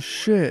Holy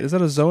shit. Is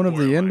that a Zone of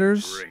the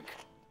Enders?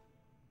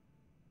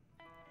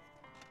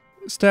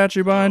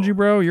 Statue behind you,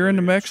 bro? You're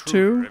into mechs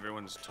too?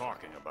 Everyone's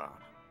talking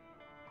about.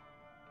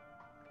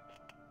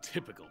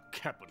 Typical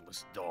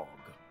capitalist dog.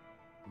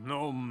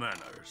 No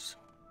manners.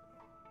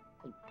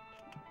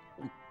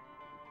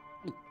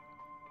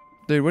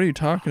 Dude, what are you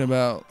talking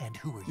about? And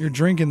who are You're you?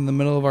 drinking in the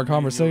middle of our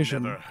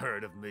conversation. You never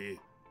heard of me,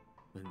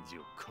 and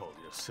you call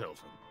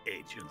yourself an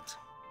agent.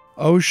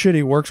 Oh shit,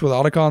 he works with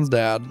Otacon's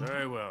dad.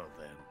 Very well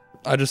then.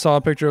 I just saw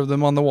a picture of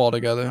them on the wall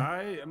together.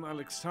 I am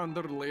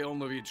Alexander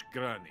Leonovich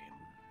Granin.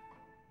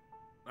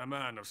 A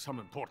man of some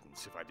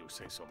importance, if I do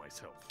say so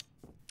myself.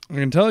 I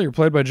can tell you're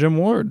played by Jim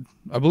Ward.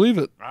 I believe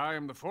it. I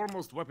am the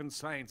foremost weapons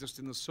scientist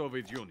in the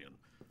Soviet Union.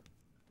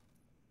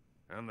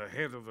 And the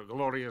head of the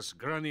glorious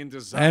Granin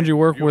Design And you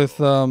work Bureau.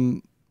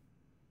 with,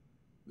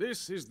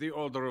 This is the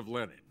Order of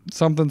Lenin.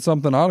 something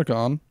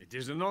Otacon. It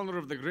is an honor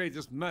of the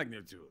greatest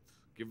magnitude,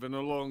 given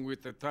along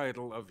with the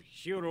title of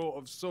Hero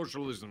of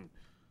Socialism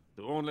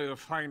to only the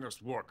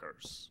finest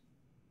workers.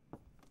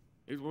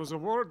 It was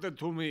awarded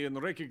to me in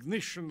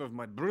recognition of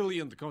my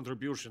brilliant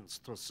contributions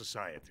to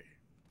society.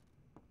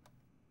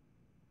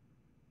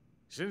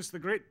 Since the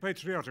Great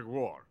Patriotic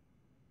War,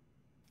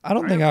 I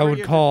don't think I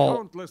would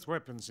call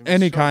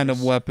any kind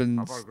of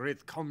weapons our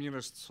great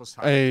communist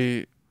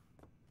society.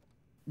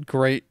 a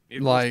great, It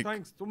was like,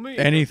 thanks to me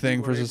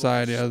anything that for we were able to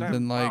society other stamp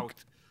than, like, out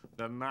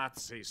the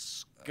Nazi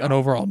scum. an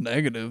overall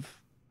negative.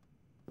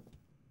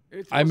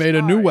 It I was made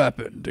a new I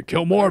weapon to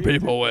kill more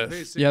created people the with.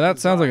 basic Yeah, that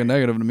sounds like a design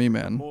negative to me, of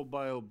man.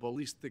 Mobile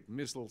ballistic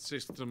missile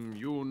system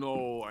you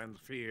know and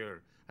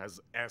fear as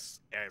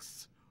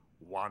SS-1C.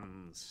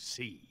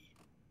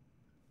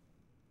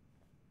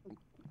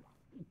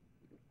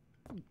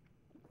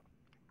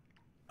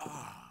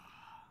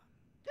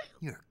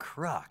 You're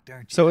crocked,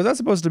 aren't you? So is that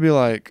supposed to be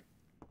like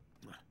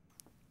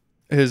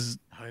his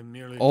I'm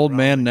merely old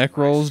man drowning neck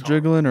my rolls sorrow.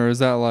 jiggling, or is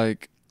that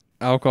like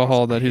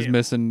alcohol that he's him.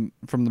 missing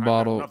from the I have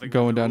bottle nothing to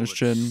going do down his but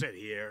chin? Sit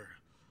here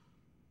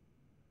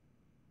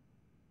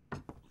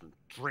and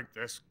drink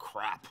this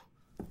crap.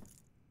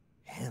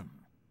 Him.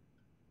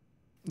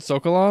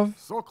 Sokolov?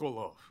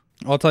 Sokolov.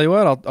 I'll tell you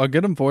what, I'll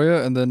get him for you,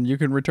 and then you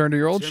can return to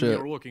your old It's him shit.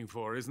 you're looking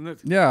for, isn't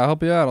it? Yeah, I'll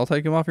help you out. I'll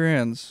take him off your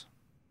hands.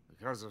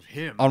 Because of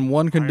him. On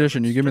one I have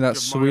condition, you give me that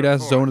restricted my sweet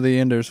ass Zone of the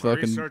Enders My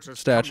fucking research has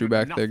statue come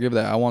to back there. Give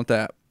that. I want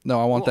that.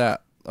 No, I want Look.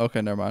 that.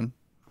 Okay, never mind.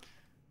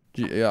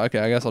 Yeah, okay,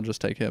 I guess I'll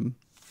just take him.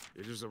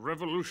 It is a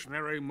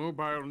revolutionary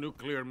mobile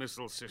nuclear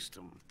missile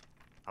system.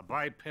 A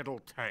bipedal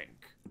tank.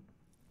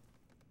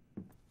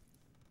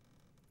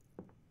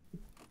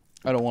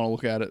 I don't want to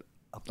look at it.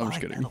 A I'm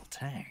just kidding. bipedal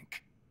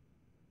tank.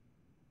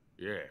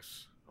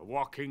 Yes, a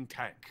walking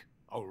tank.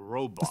 A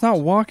robot. It's not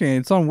walking.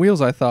 It's on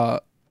wheels, I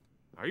thought.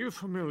 Are you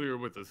familiar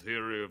with the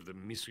theory of the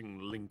missing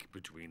link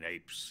between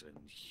apes and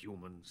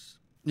humans?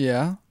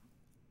 Yeah.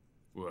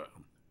 Well,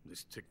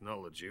 this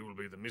technology will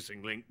be the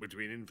missing link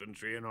between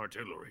infantry and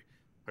artillery.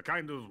 A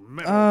kind of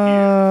metal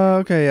gear.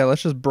 Okay, yeah,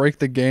 let's just break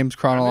the game's Mark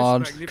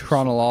chronology.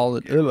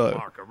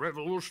 a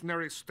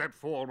revolutionary step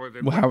forward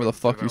in However the weapons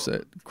fuck you say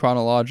it.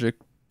 Chronologically?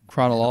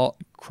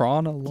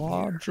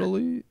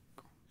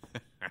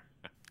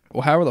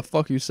 Well, however the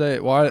fuck you say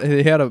it. Why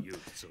he had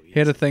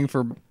a thing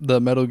for the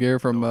Metal Gear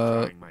from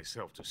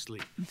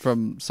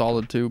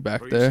Solid 2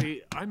 back there.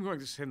 See, I'm going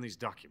to send these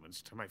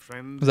documents to my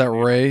friend. Is that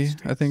Ray?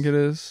 I think it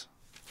is.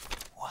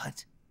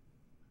 What?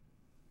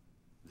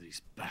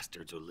 These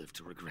bastards will live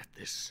to regret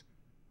this.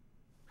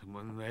 And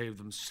when they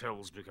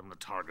themselves become the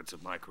targets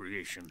of my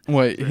creation,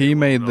 Wait, they he will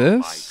made know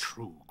this? my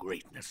true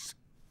greatness.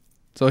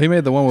 So he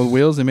made the one with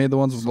wheels, he made the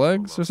ones with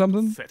legs or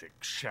something? Pathetic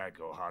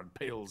Shagohod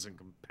pales in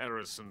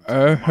comparison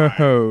to my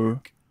Oh.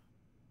 work.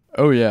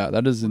 Oh yeah,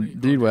 that is What are you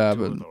indeed what going to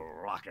do happened. with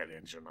a rocket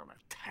engine on a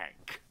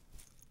tank.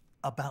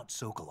 About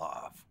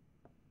Sokolov.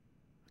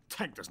 A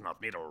tank does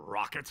not need a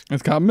rocket.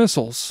 It's got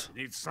missiles. It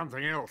needs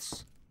something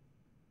else.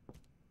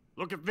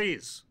 Look at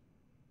these.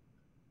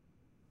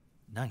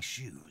 Nice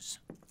shoes.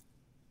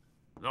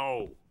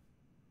 No.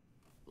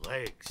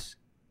 Legs.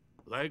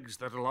 Legs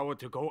that allow it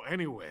to go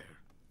anywhere.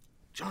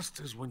 Just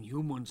as when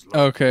humans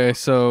Okay,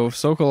 so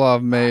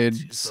Sokolov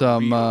made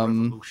some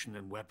revolution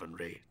in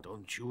weaponry.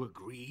 Don't you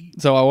agree?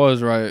 so I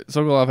was right.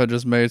 Sokolov had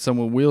just made some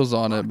with wheels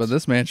on it, but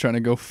this man's trying to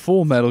go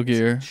full Metal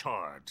Gear.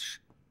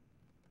 Charge.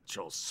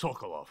 Joe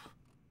Sokolov.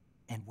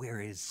 And where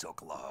is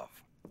Sokolov?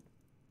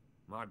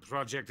 My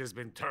project has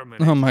been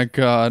terminated. Oh my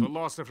god.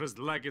 Philosopher's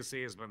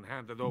legacy has been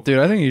handed over. Dude,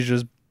 I think he's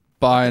just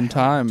buying What the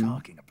hell are you time.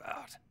 talking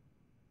about?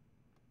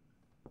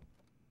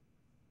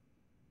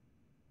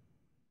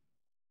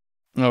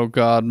 Oh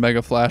god,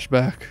 mega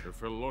flashback. The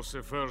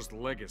Philosopher's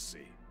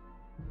legacy.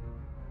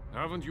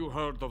 Haven't you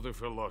heard of the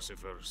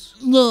Philosophers?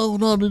 No,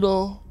 not at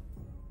all.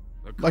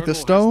 Like the Colonel has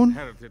stone?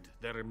 inherited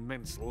their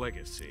immense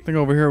legacy. I think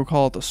over here we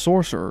call it the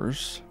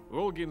Sorcerers.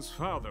 Volgin's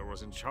father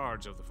was in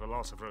charge of the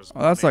Philosophers.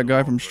 Oh, that's that money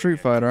guy from laundering Street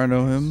Fighter. I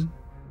know him.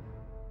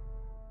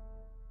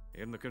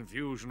 In the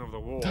confusion of the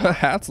war, The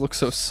hats look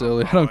so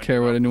silly. I don't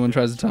care what anyone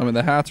tries to tell me.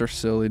 The hats are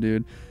silly,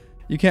 dude.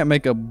 You can't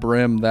make a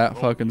brim that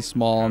fucking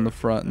small on the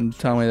front and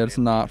tell me that it's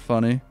not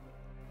funny.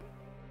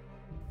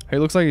 He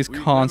looks like he's we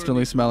never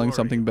constantly need to smelling worry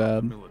something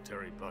about the bad.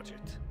 military budget.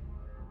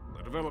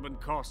 The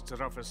development costs at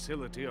our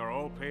facility are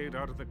all paid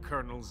out of the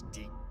colonel's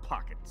deep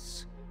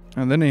pockets.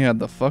 And then he had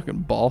the fucking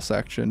ball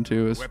section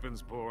too. His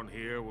Weapons born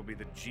here will be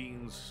the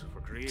genes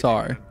for creating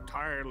Sorry. an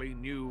entirely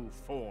new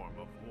form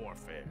of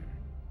warfare.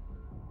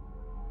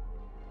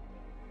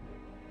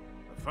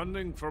 The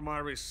funding for my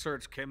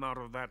research came out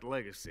of that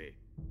legacy.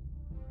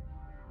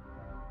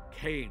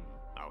 Came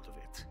out of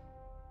it.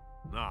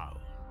 Now,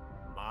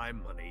 my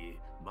money,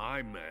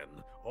 my men,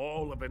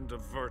 all have been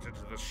diverted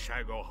to the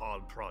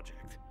Shagohod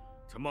project.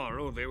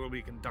 Tomorrow they will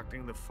be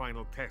conducting the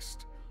final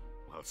test,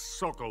 while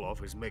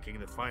Sokolov is making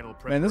the final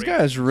Man, this guy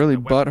preparations is really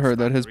for the weapons butthurt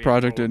that his factory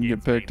project in didn't get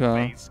Volgin's picked, main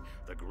huh? base,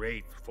 the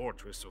great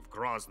fortress of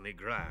Grozny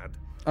Grad.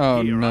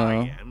 Oh, Here no.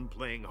 I am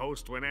playing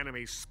host to an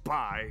enemy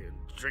spy and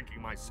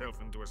drinking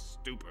myself into a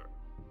stupor.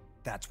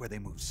 That's where they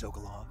moved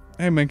Sokolov.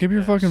 Hey man, keep your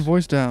Yes. fucking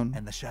voice down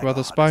And the about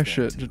the Shagohod spy is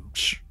there, shit. too. Just,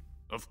 shh.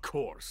 Of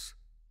course.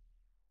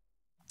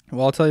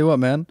 Well, I'll tell you what,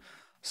 man.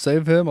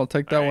 Save him. I'll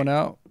take that Hey. one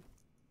out.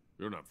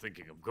 You're not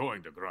thinking of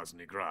going to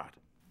Grozny Grad.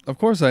 Of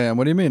course I am.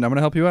 What do you mean? I'm gonna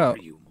help you Are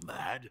out. you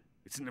mad?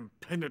 It's an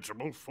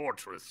impenetrable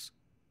fortress.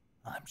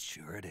 I'm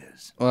sure it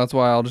is. Well, that's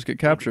why I'll just get You'll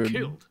be captured.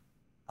 killed.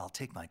 I'll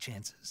take my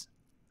chances.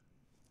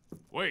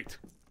 Wait.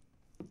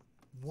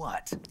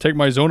 What? Take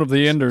my Zone of the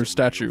Listen Ender to me, you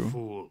statue.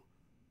 fool.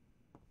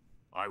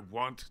 I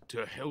want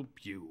to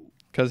help you.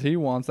 Because he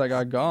wants that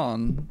guy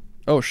gone.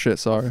 Oh shit,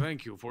 sorry.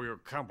 Thank you for your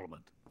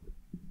compliment.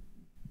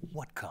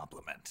 What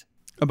compliment?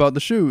 About the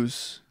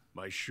shoes.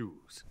 My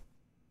shoes.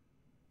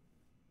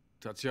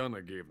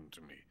 Tatiana gave them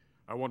to me.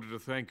 I wanted to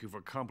thank you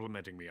for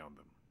complimenting me on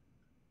them.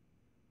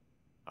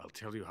 I'll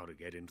tell you how to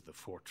get into the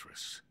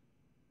fortress.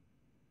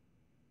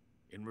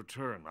 In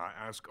return, I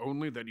ask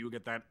only that you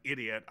get that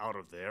idiot out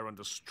of there and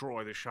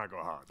destroy the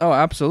Shagohod. Oh,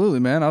 absolutely,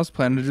 man. I was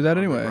planning to do that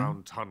anyway.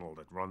 Underground tunnel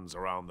that runs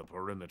around the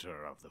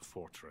perimeter of the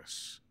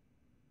fortress.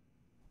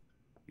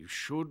 You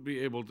should be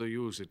able to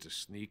use it to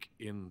sneak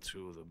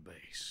into the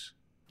base.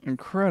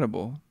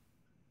 Incredible.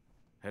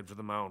 Head for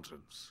the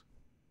mountains.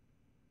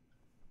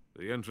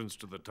 The entrance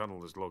to the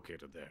tunnel is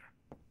located there.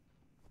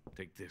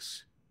 Take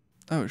this.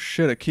 Oh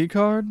shit, a key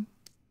card?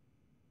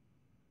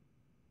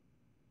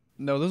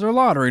 No, those are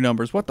lottery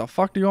numbers. What the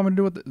fuck do you want me to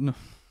do with it? No.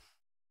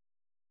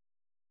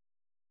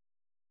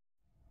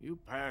 You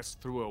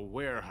passed through a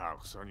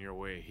warehouse on your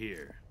way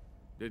here,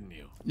 didn't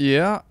you?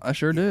 Yeah, I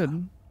sure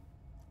did.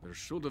 There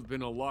should have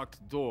been a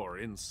locked door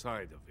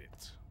inside of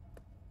it.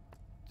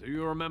 Do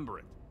you remember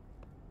it?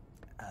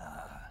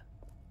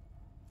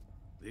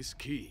 This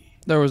key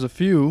There was a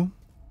few.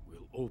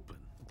 will open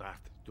that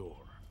door.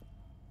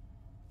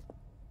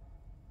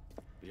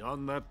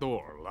 Beyond that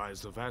door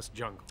lies a vast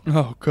jungle.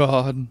 Oh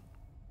god.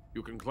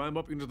 You can climb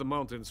up into the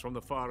mountains from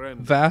the far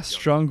end. Vast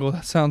jungle.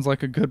 That sounds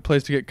like a good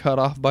place to get cut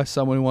off by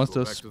someone who wants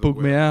Go to back the spook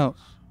me out.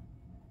 warehouse.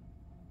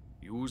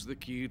 Use the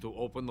key to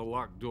open the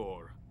locked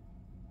door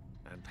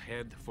and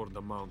head for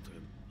the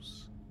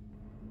mountains.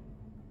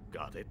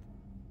 Got it?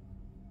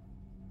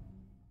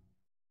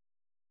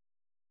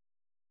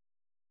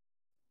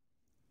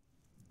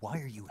 Why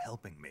are you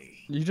helping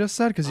me? You just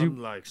said because you.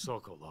 Unlike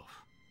Sokolov,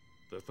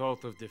 the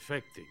thought of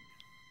defecting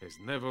has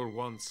never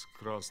once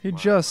crossed He my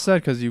just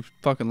mind. said because you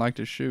fucking liked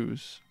his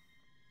shoes.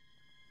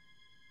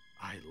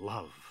 I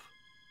love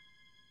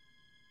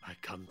my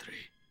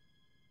country.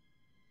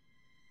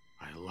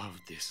 I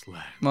love this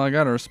land. Well, I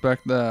gotta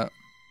respect that.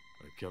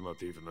 I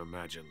cannot even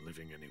imagine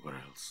living anywhere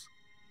else.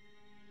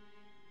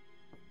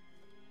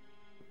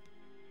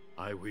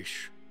 I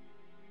wish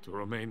to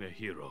remain a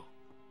hero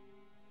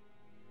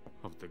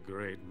of the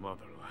great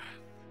motherland.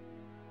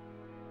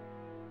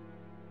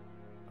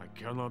 I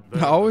cannot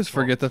bear I always the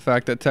forget the thought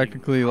fact that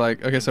technically,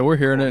 like, okay, so we're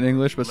hearing it in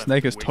English, but left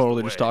Snake to is waste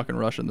totally just away. talking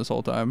Russian this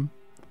whole time.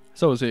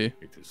 So is he.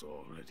 It is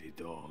already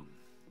dawn.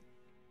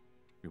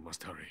 You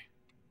must hurry.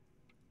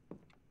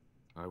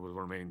 I will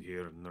remain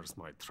here and nurse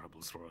my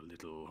troubles for a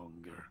little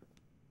longer.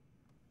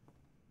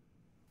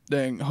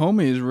 Dang,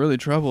 homie is really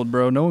troubled,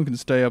 bro. No one can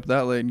stay up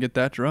that late and get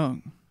that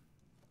drunk.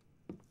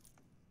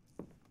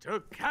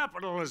 To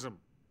capitalism!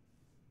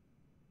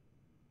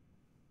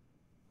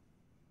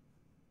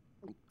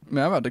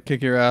 Man, I'm about to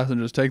kick your ass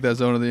and just take that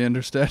Zone of the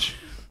Ender statue.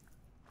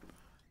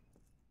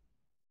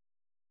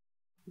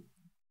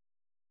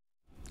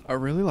 I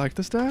really like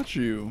the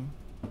statue.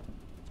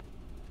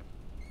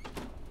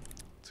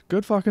 It's a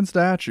good fucking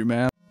statue,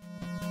 man.